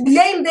can't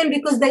blame them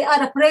because they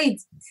are afraid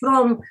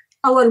from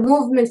our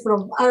movement,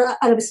 from our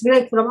Arab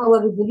Spring, from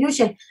our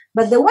revolution.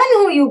 But the one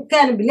who you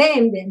can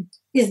blame them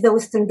is the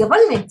Western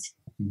government,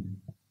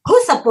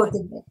 who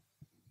supported them,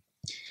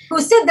 who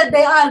said that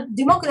they are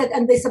Democrat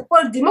and they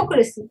support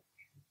democracy.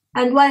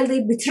 And while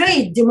they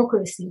betrayed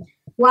democracy,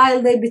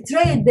 while they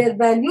betrayed their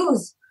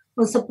values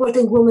on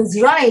supporting women's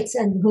rights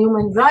and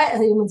human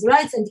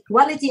rights and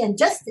equality and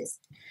justice,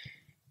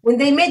 when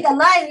they made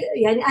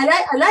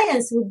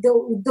alliance with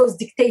those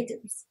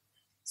dictators.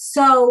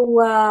 So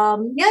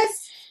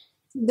yes,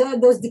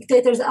 those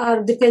dictators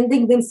are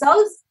defending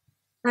themselves,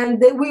 and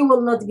we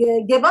will not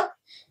give up,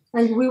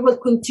 and we will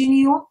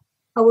continue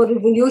our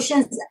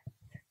revolutions.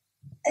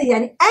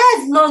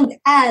 As long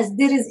as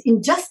there is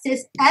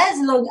injustice, as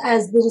long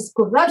as there is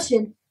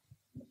corruption,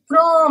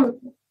 from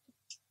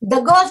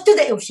the Gulf to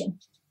the ocean,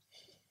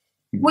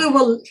 we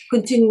will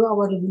continue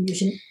our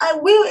revolution.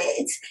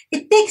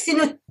 It takes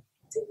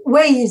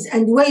waves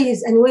and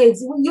waves and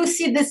waves. You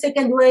see the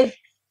second wave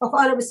of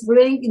Arab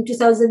Spring in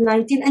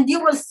 2019, and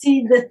you will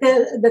see the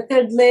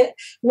third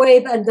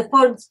wave and the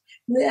fourth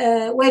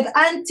wave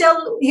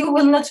until you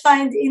will not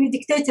find any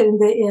dictator in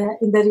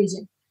the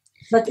region.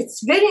 But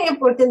it's very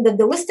important that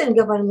the Western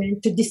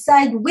government to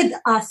decide with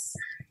us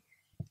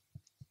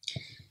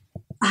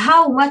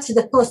how much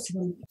the cost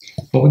will be.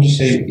 What would you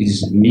say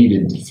is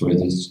needed for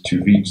this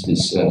to reach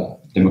this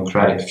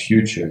democratic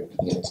future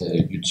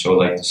that you'd so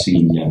like to see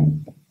in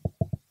Yemen?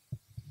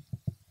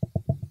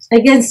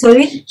 Again,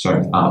 sorry?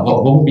 Sorry.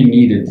 What would be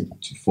needed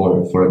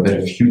for a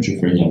better future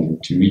for Yemen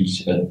to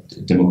reach a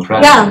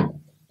democratic?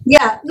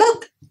 Yeah.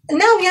 Look,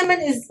 now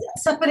Yemen is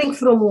suffering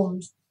from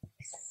wars.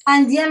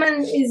 and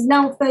Yemen is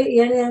now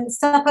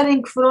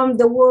suffering from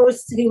the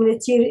worst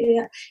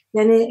humanitarian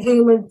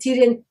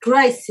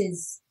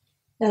crisis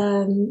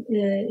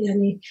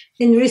in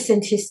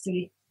recent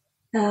history,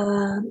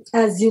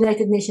 as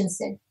United Nations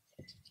said.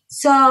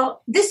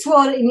 So this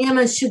war in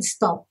Yemen should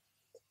stop,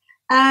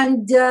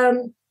 and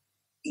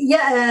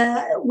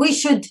we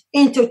should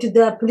enter to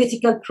the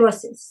political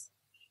process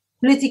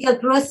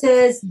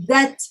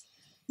that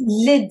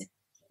led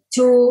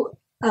to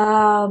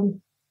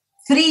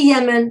free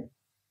Yemen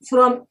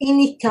from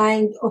any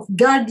kind of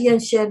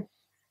guardianship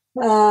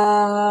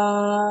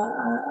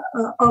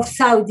of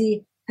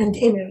Saudi and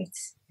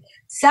Emirates.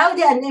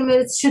 Saudi and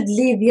Emirates should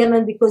leave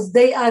Yemen because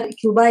they are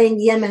occupying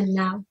Yemen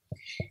now.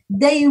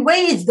 They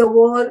wage the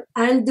war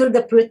under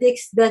the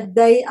pretext that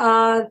they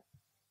are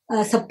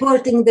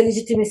supporting the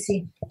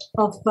legitimacy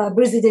of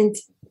President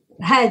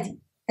Hadi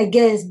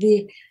against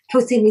the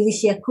Houthi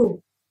militia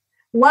coup,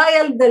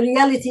 while the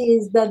reality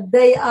is that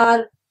they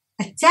are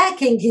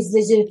attacking his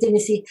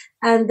legitimacy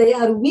and they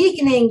are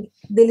weakening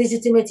the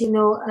legitimate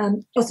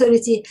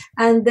authority,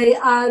 and they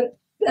are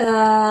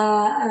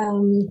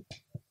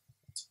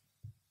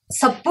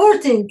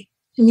supporting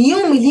new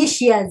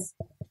militias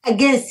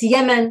against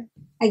Yemen,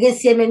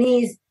 against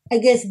Yemenis,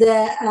 against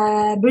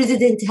the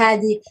President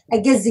Hadi,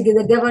 against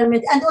the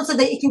government, and also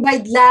they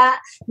occupied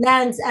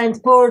lands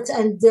and ports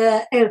and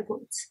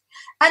airports.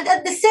 And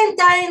at the same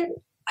time,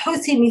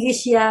 Houthi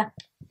militia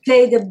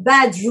played a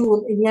bad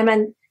role in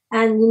Yemen,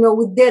 and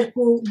with their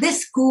coup,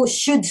 this coup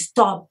should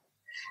stop.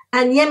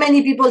 And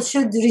Yemeni people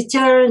should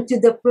return to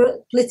the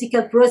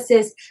political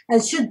process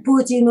and should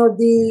put,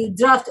 the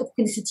draft of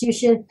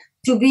constitution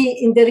to be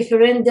in the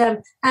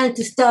referendum and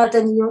to start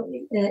a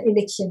new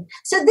election.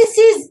 So this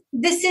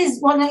is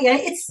one.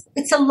 It's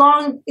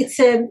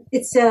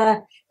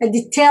a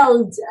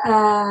detailed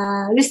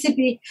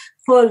recipe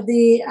for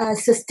the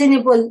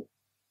sustainable,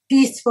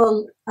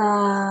 peaceful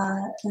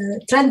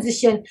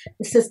transition,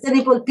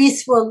 sustainable,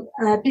 peaceful,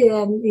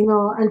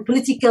 and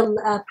political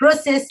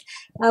process.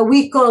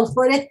 We call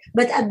for it,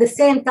 but at the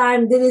same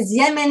time, there is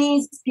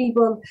Yemenis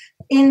people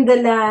in the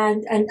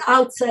land and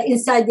outside,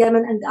 inside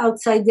Yemen and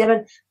outside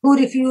Yemen, who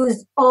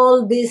refuse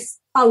all these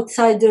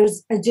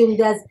outsiders'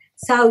 agendas,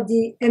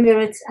 Saudi,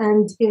 Emirates,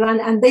 and Iran,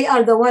 and they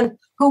are the one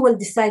who will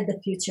decide the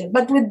future.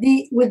 But with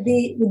the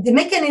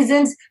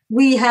mechanisms,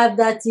 we have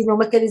that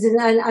mechanism,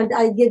 and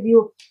I give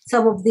you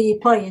some of the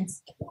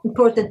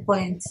important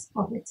points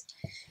of it.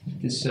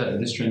 This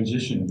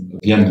transition of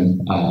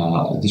Yemen,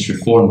 this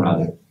reform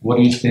rather, what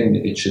do you think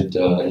it should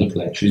look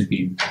like? Should it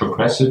be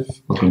progressive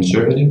or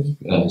conservative,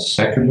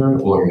 secular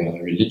or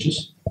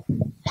religious?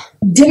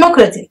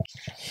 Democratic,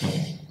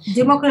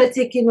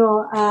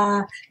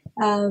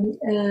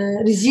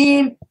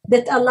 regime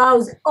that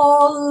allows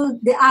all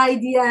the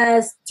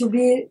ideas to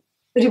be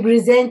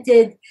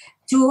represented,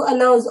 to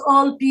allows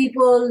all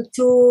people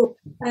to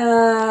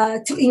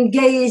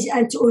engage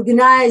and to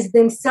organize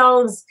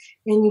themselves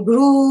in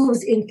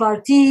groups, in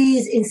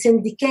parties, in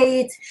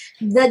syndicates,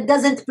 that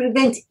doesn't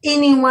prevent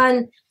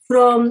anyone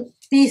from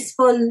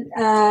peaceful,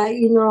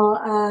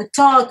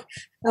 talk,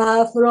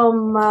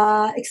 from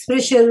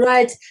expression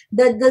rights,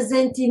 that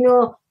doesn't,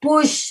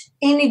 push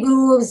any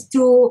groups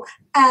to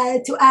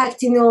act,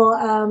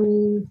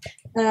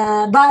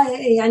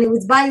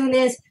 with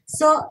violence.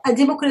 So a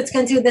democratic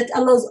country that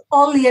allows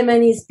all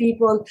Yemenis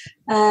people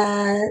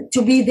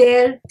to be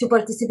there, to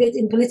participate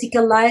in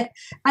political life,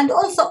 and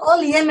also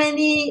all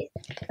Yemeni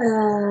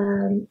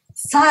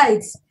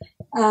sides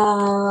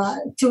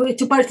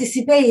to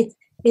participate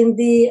in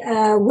the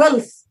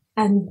wealth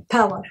and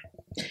power.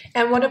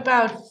 And what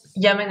about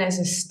Yemen as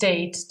a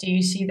state? Do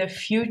you see the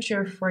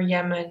future for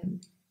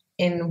Yemen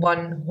in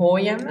one whole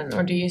Yemen,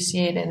 or do you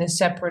see it in a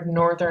separate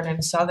northern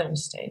and southern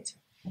state?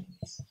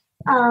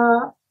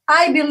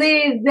 I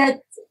believe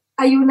that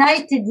a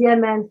united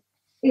Yemen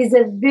is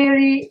a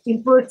very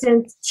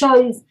important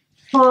choice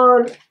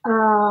for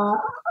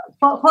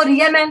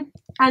Yemen,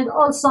 and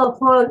also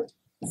for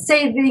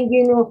saving,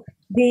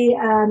 the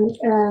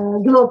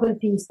global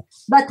peace.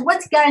 But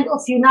what kind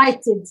of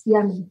united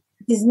Yemen?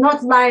 It is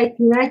not like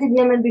united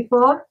Yemen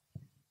before,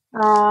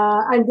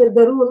 under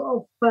the rule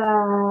of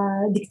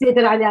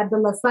dictator Ali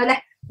Abdullah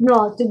Saleh.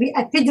 No, to be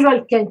a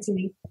federal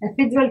country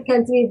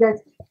that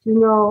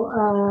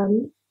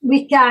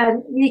we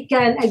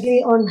can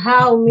agree on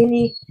how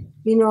many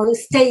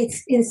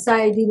states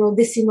inside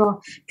this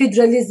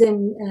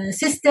federalism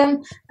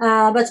system,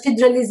 but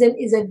federalism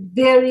is a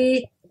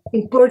very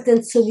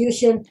important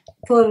solution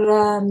for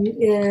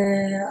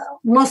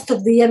most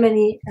of the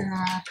Yemeni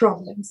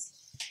problems.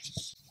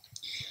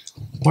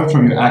 Apart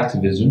from your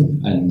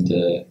activism, and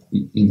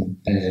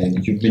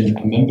you've been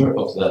a member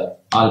of the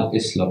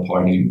Al-Islah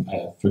party,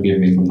 forgive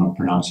me if I'm not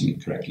pronouncing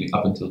it correctly,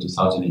 up until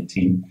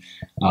 2018,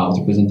 with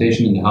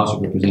representation in the House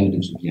of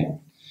Representatives of Yemen.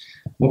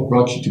 What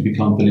brought you to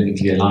become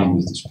politically aligned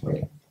with this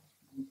party,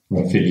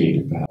 or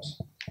affiliated perhaps?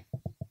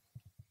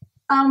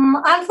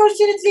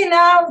 Unfortunately,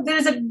 now there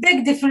is a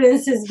big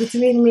differences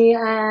between me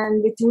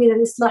and between the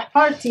Islah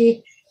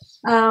party.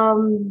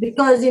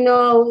 because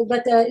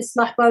but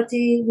Islah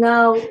Party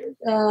now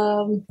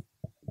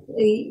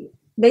they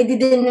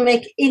didn't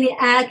make any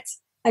act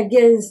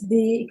against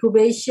the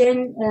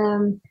occupation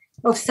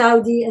of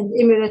Saudi and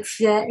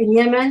Emirates in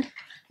Yemen.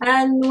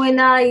 And when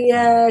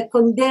I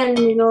condemn,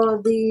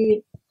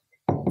 the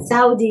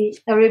Saudi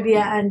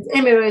Arabia and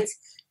Emirates,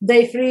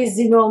 they freeze,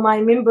 my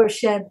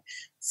membership.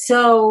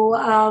 So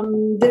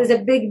there's a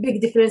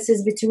big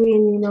differences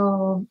between,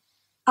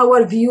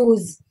 our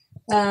views,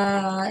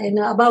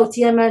 about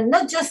Yemen,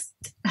 not just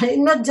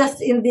in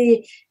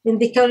the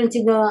current,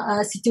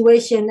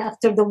 situation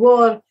after the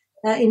war.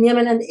 In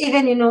Yemen, and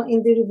even in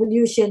the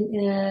revolution,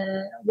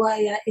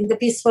 in the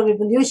peaceful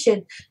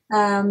revolution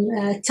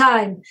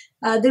time,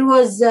 there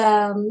was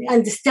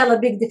and still a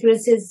big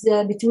differences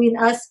between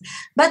us.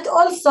 But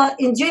also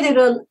in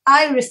general,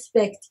 I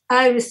respect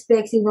Islah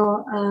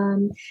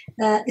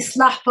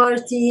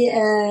Party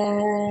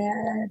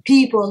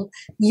people,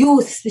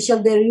 youth,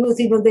 especially their youth.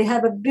 They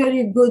have a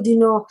very good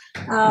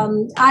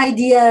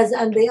ideas,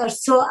 and they are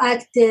so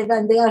active,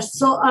 and they are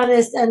so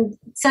honest, and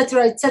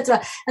etc.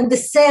 And the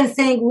same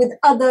thing with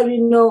other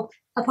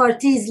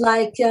parties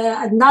like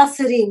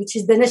Al-Nasri, which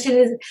is the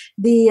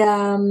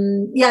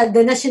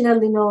national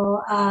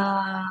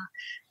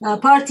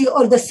party,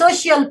 or the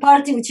social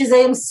party, which is I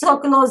am so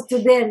close to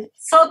them,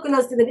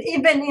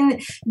 even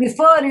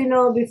before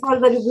the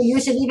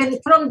revolution, even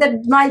from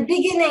my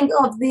beginning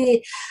of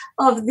the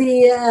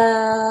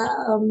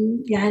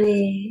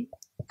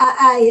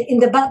I in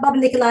the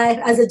public life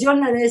as a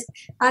journalist,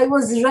 I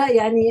was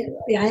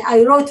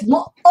I wrote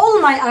all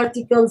my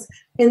articles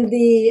in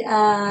the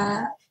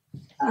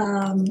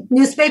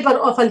newspaper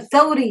of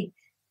Al-Thawri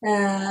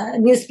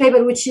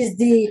newspaper, which is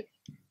the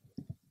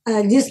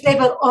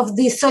newspaper of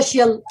the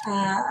social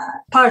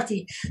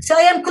party. So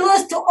I am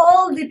close to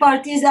all the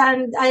parties,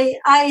 and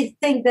I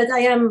think that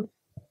I am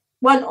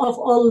one of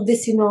all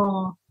this,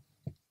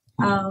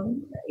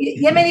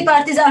 Yemeni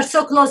parties are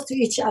so close to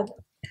each other.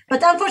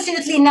 But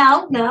unfortunately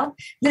now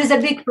there is a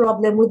big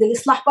problem with the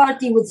Islah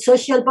Party, with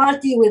Social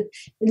Party, with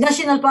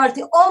National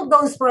Party. All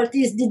those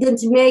parties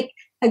didn't make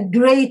a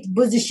great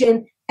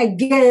position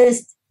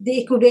against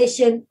the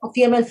occupation of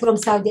Yemen from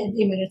Saudi and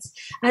Emirates.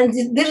 And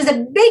there is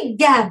a big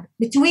gap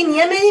between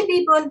Yemeni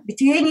people,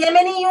 between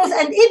Yemeni youth,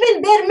 and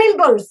even their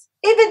members,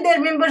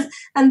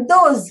 and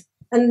those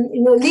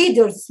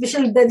leaders,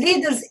 especially the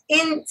leaders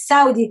in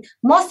Saudi.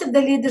 Most of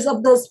the leaders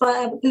of those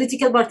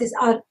political parties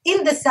are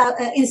in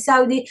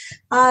Saudi,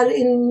 are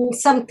in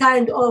some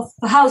kind of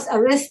house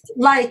arrest.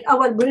 Like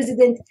our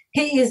president,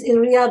 he is in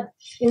Riyadh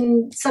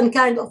in some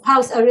kind of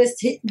house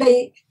arrest.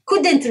 They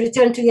couldn't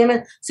return to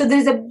Yemen. So there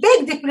is a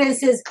big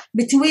differences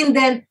between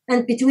them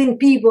and between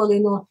people.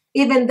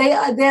 Even they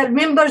are their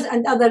members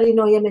and other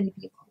Yemeni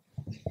people.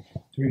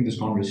 During this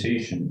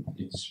conversation,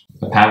 it's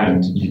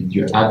apparent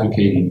you're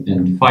advocating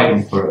and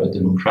fighting for a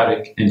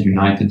democratic and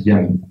united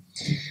Yemen.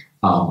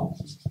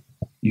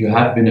 You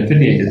have been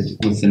affiliated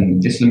with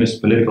an Islamist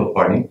political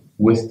party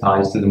with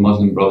ties to the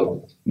Muslim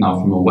Brotherhood. Now,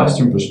 from a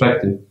Western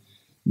perspective,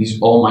 these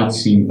all might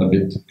seem a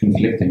bit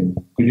conflicting.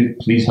 Could you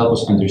please help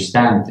us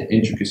understand the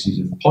intricacies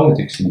of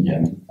politics in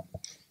Yemen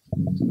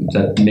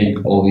that make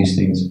all these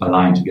things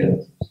align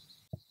together?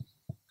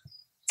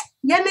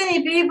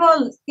 Yemeni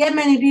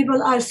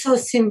people are so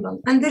simple,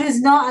 and there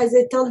is no, as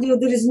I told you,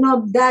 there is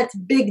no that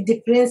big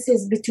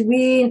differences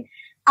between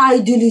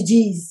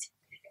ideologies.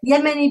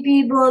 Yemeni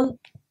people,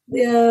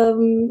 they are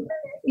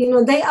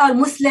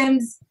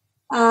Muslims.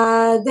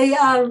 They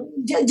are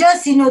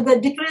just the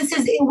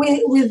differences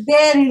with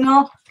their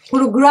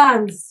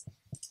programs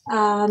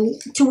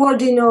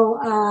toward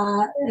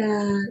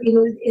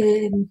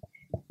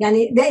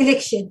the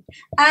election.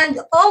 And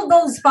all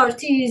those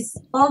parties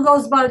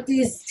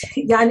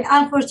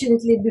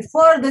unfortunately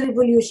before the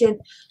revolution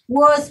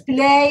was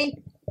play,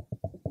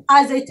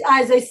 as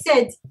I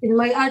said in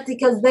my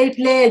articles, they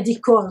play a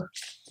decor.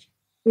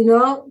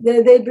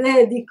 They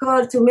play a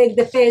decor to make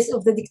the face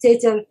of the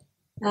dictator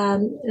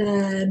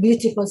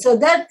beautiful. So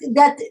that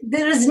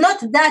there is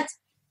not that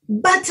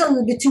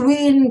battle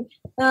between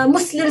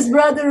Muslims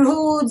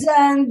brotherhoods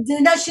and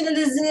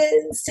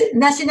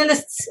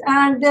nationalists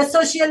and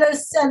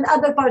socialists and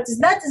other parties.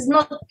 There is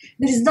not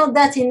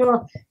that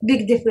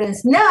big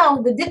difference.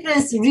 Now the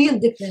real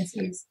difference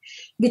is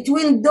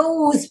between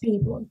those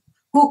people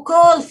who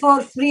call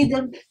for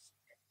freedom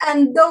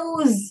and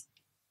those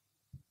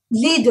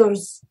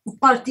leaders of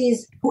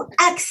parties who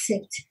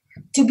accept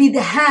to be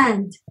the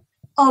hand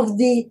of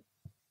the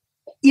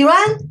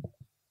Iran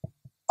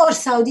or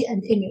Saudi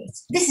and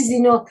Emirates. This is,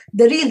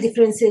 the real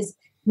differences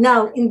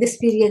now in this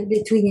period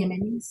between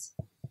Yemenis.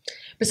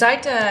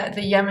 Beside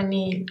the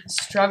Yemeni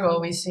struggle,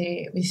 we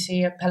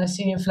see a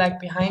Palestinian flag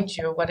behind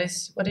you. What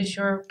is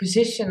your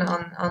position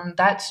on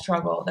that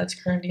struggle that's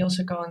currently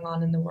also going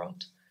on in the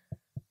world?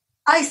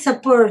 I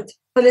support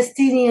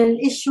Palestinian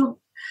issue.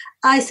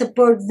 I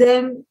support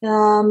them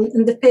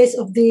in the face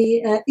of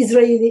the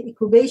Israeli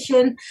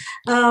occupation.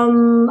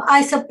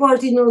 I support,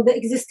 the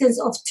existence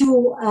of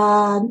two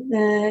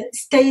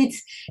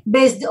states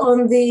based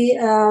on the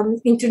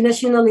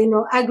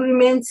international,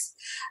 agreements.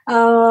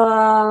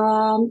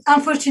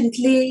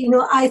 Unfortunately,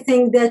 I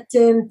think that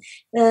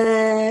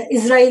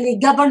Israeli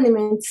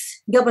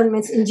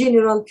governments in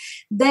general,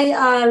 they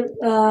are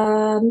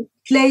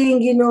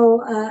playing,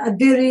 a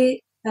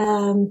very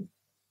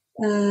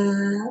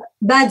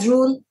bad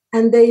rule,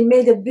 and they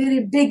made a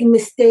very big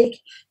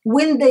mistake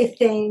when they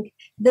think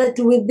that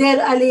with their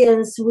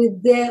alliance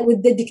with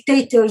the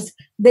dictators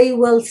they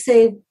will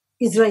save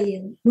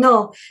Israel.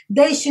 No,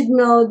 they should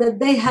know that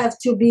they have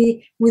to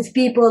be with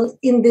people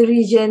in the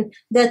region,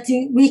 that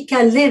we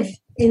can live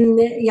in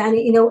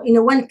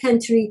one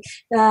country.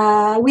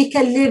 We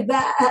can live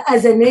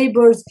as a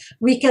neighbors.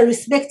 We can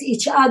respect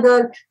each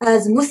other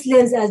as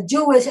Muslims, as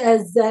Jewish,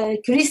 as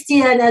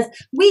Christian. As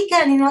we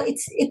can,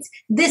 it's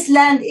this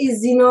land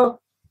is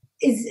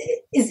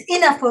is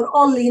enough for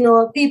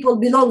all people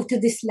belong to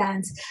this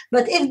land.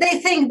 But if they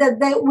think that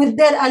they, with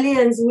their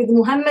alliance with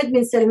Mohammed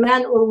bin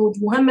Salman or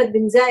with Mohammed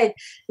bin Zayed,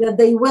 that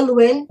they will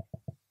win,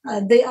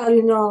 they are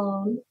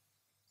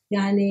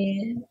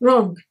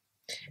wrong.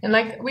 And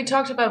like we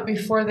talked about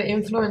before, the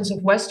influence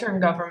of Western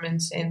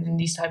governments in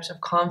these types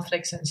of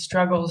conflicts and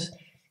struggles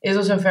is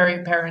also very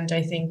apparent,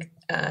 I think,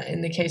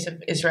 in the case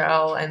of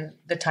Israel and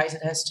the ties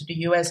it has to the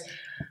US.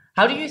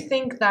 How do you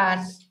think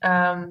that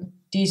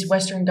these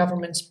Western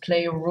governments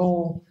play a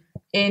role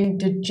in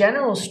the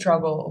general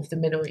struggle of the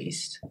Middle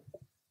East?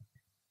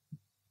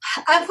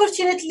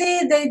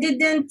 Unfortunately, they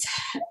didn't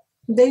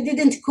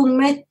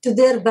commit to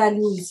their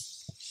values.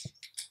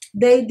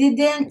 They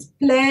didn't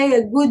play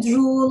a good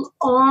role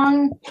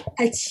on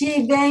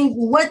achieving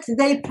what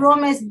they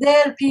promised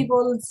their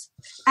peoples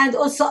and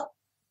also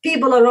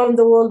people around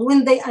the world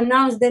when they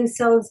announced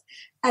themselves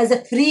as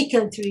a free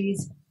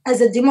countries,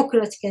 as a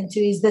democratic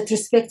countries that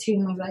respect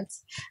human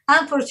rights.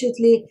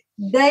 Unfortunately,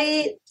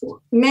 they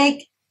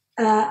make,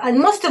 and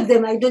most of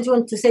them, I don't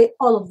want to say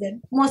all of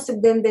them, most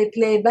of them, they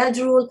play a bad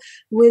role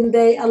when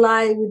they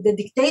ally with the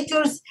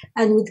dictators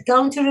and with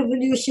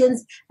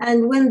counter-revolutions,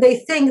 and when they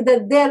think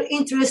that their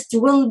interest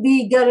will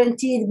be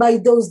guaranteed by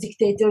those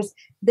dictators,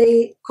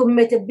 they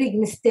commit a big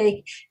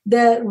mistake.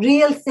 The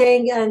real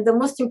thing and the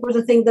most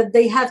important thing that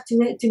they have to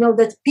know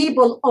that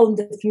people own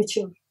the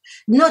future,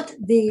 not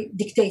the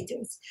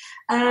dictators.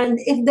 And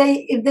if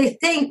they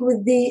think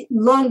with the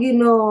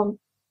long,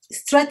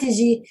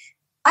 strategy,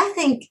 I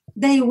think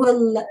they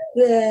will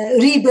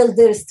rebuild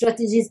their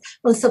strategies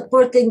on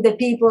supporting the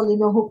people,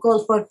 who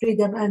call for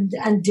freedom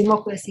and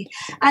democracy.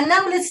 And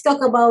now let's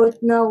talk about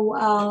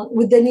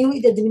with the new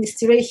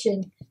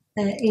administration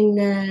in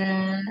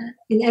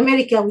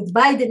America, with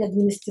Biden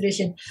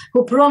administration,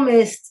 who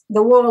promised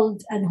the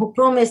world and who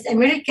promised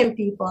American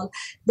people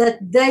that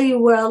they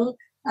will,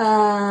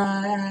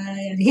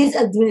 his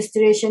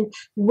administration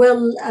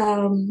will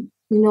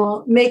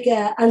make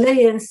an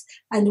alliance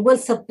and will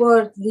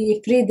support the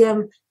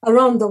freedom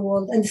around the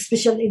world, and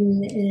especially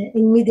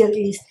in Middle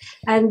East.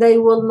 And they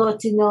will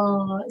not,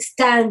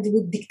 stand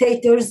with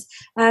dictators.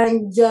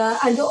 And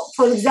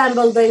for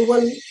example, they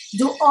will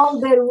do all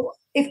their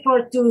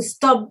effort to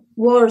stop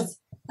wars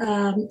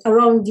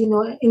around,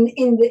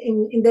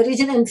 in the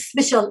region, and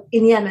especially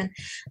in Yemen.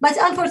 But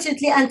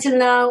unfortunately, until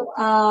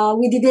now,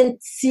 we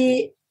didn't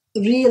see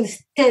real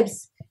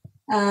steps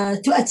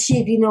to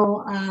achieve,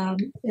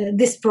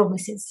 these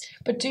promises.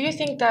 But do you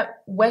think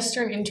that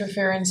Western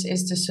interference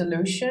is the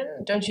solution?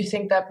 Don't you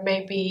think that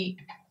maybe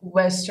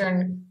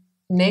Western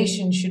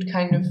nations should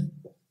kind of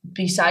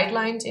be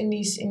sidelined in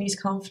these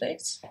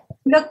conflicts?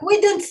 Look, we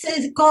don't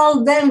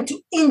call them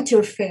to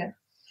interfere.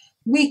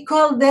 We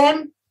call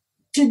them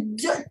to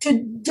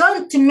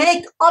don't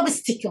make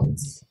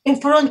obstacles in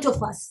front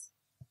of us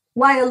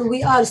while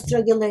we are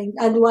struggling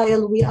and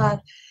while we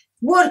are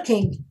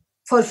working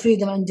for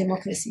freedom and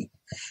democracy.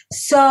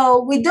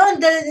 So we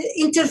don't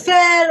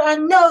interfere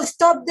and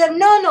stop them.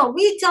 No,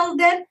 we tell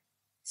them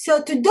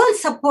to don't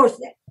support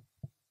them,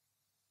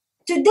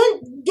 to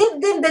don't give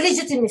them the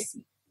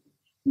legitimacy.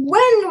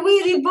 When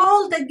we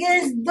revolt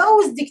against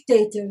those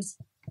dictators,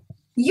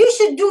 you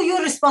should do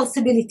your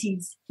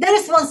responsibilities. The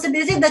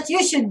responsibility that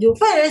you should do: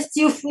 first,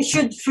 you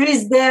should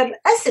freeze their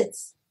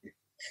assets.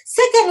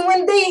 Second,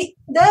 when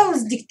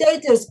those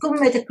dictators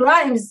commit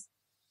crimes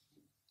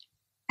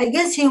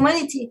against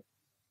humanity,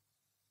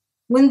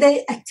 when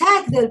they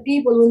attack their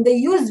people, when they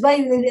use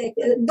violence,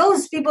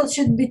 those people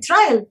should be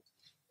tried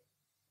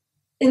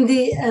in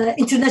the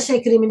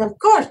International Criminal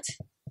Court,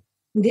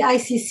 the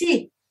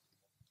ICC.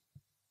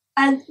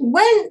 And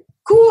when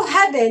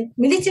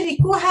military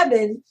coup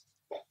happen,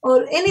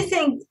 or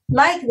anything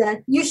like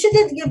that, you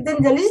shouldn't give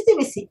them the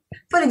legitimacy.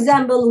 For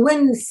example,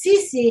 when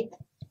Sisi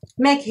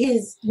make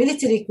his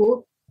military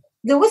coup,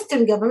 the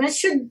Western government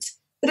should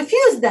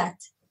refuse that.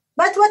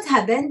 But what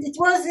happened? It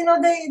was,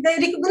 they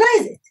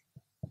recognize it.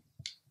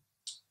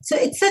 So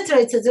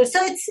etc. etc. So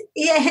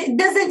it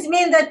doesn't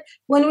mean that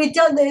when we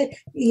tell them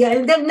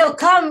no,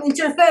 come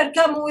interfere,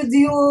 come with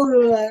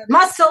your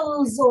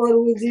muscles or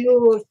with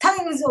your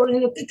tongues, or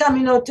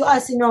come to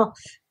us and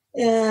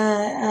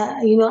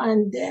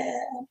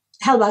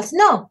help us.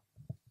 No,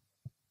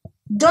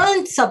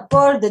 don't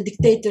support the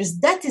dictators.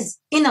 That is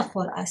enough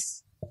for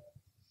us.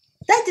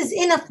 That is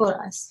enough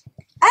for us.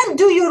 And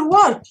do your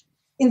work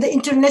in the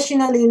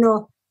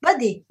international,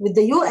 body with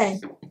the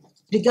UN,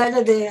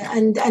 regarding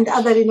and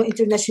other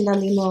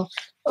international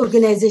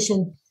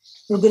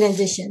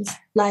organizations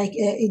like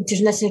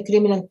International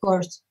Criminal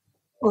Court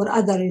or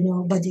other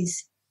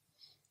bodies.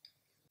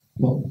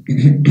 Well,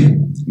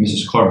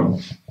 Mrs.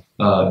 Karman,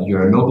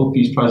 you're a Nobel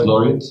Peace Prize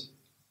laureate,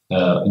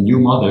 a new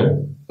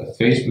mother, a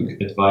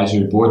Facebook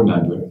advisor, board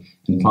member,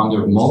 and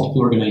founder of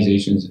multiple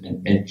organizations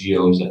and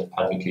NGOs that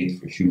advocate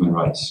for human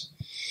rights.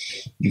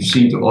 You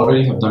seem to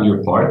already have done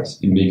your part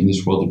in making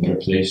this world a better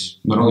place,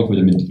 not only for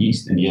the Middle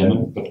East and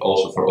Yemen, but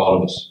also for all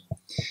of us.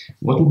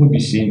 What will we be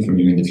seeing from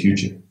you in the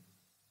future?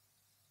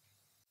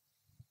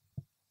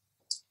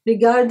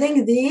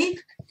 Regarding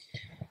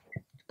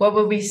what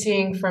will we be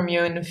seeing from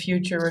you in the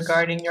future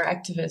regarding your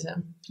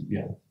activism?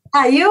 Yeah.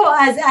 You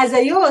as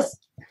a youth?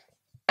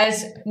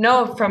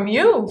 From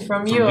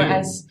you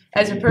as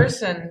a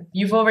person.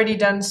 You've already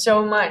done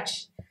so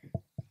much.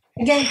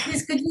 Again,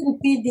 please could you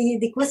repeat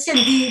the question?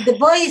 The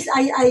voice,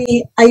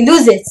 I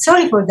lose it.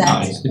 Sorry for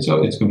that.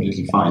 No, it's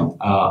completely fine.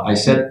 I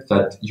said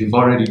that you've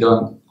already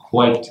done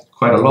quite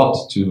a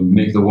lot to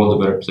make the world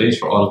a better place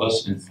for all of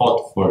us and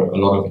fought for a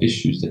lot of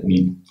issues that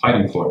need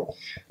fighting for.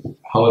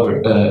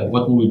 However,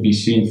 what will we be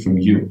seeing from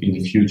you in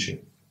the future?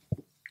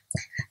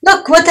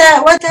 Look, what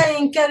I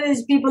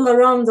encourage people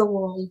around the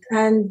world,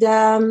 and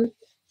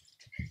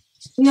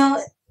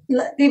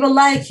people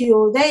like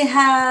you, they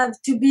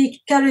have to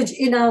be courage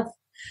enough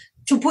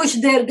to push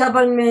their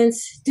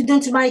governments, to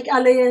don't make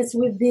alliance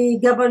with the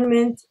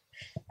government,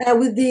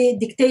 with the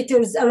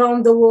dictators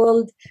around the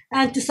world,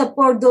 and to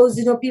support those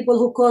people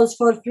who calls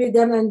for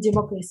freedom and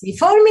democracy.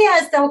 For me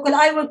as Tawakkol,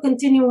 I will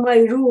continue my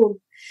rule,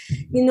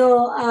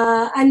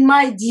 and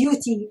my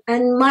duty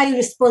and my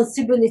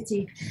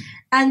responsibility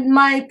and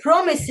my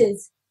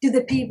promises to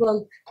the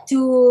people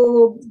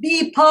to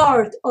be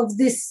part of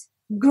this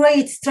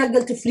great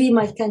struggle to free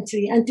my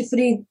country and to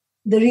free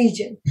the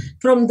region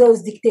from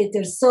those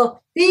dictators. So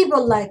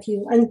people like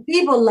you and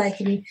people like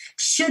me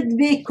should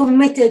be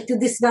committed to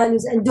these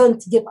values and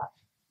don't give up.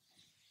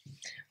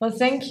 Well,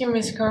 thank you,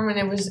 Ms. Karman.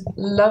 It was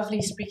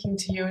lovely speaking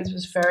to you. It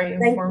was very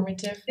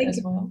informative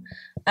as well.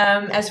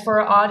 As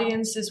for our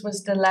audience, this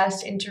was the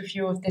last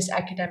interview of this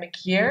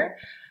academic year.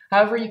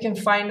 However, you can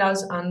find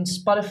us on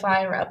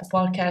Spotify or Apple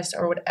Podcasts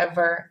or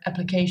whatever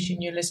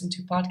application you listen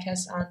to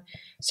podcasts on.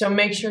 So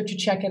make sure to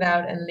check it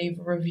out and leave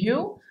a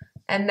review.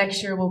 And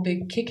next year we'll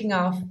be kicking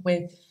off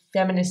with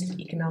feminist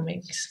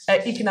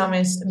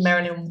economist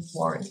Marilyn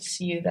Warren.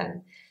 See you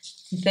then.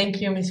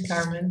 Thank you, Ms.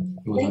 Karman.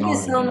 Thank you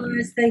so much.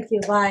 Thank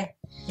you. Bye.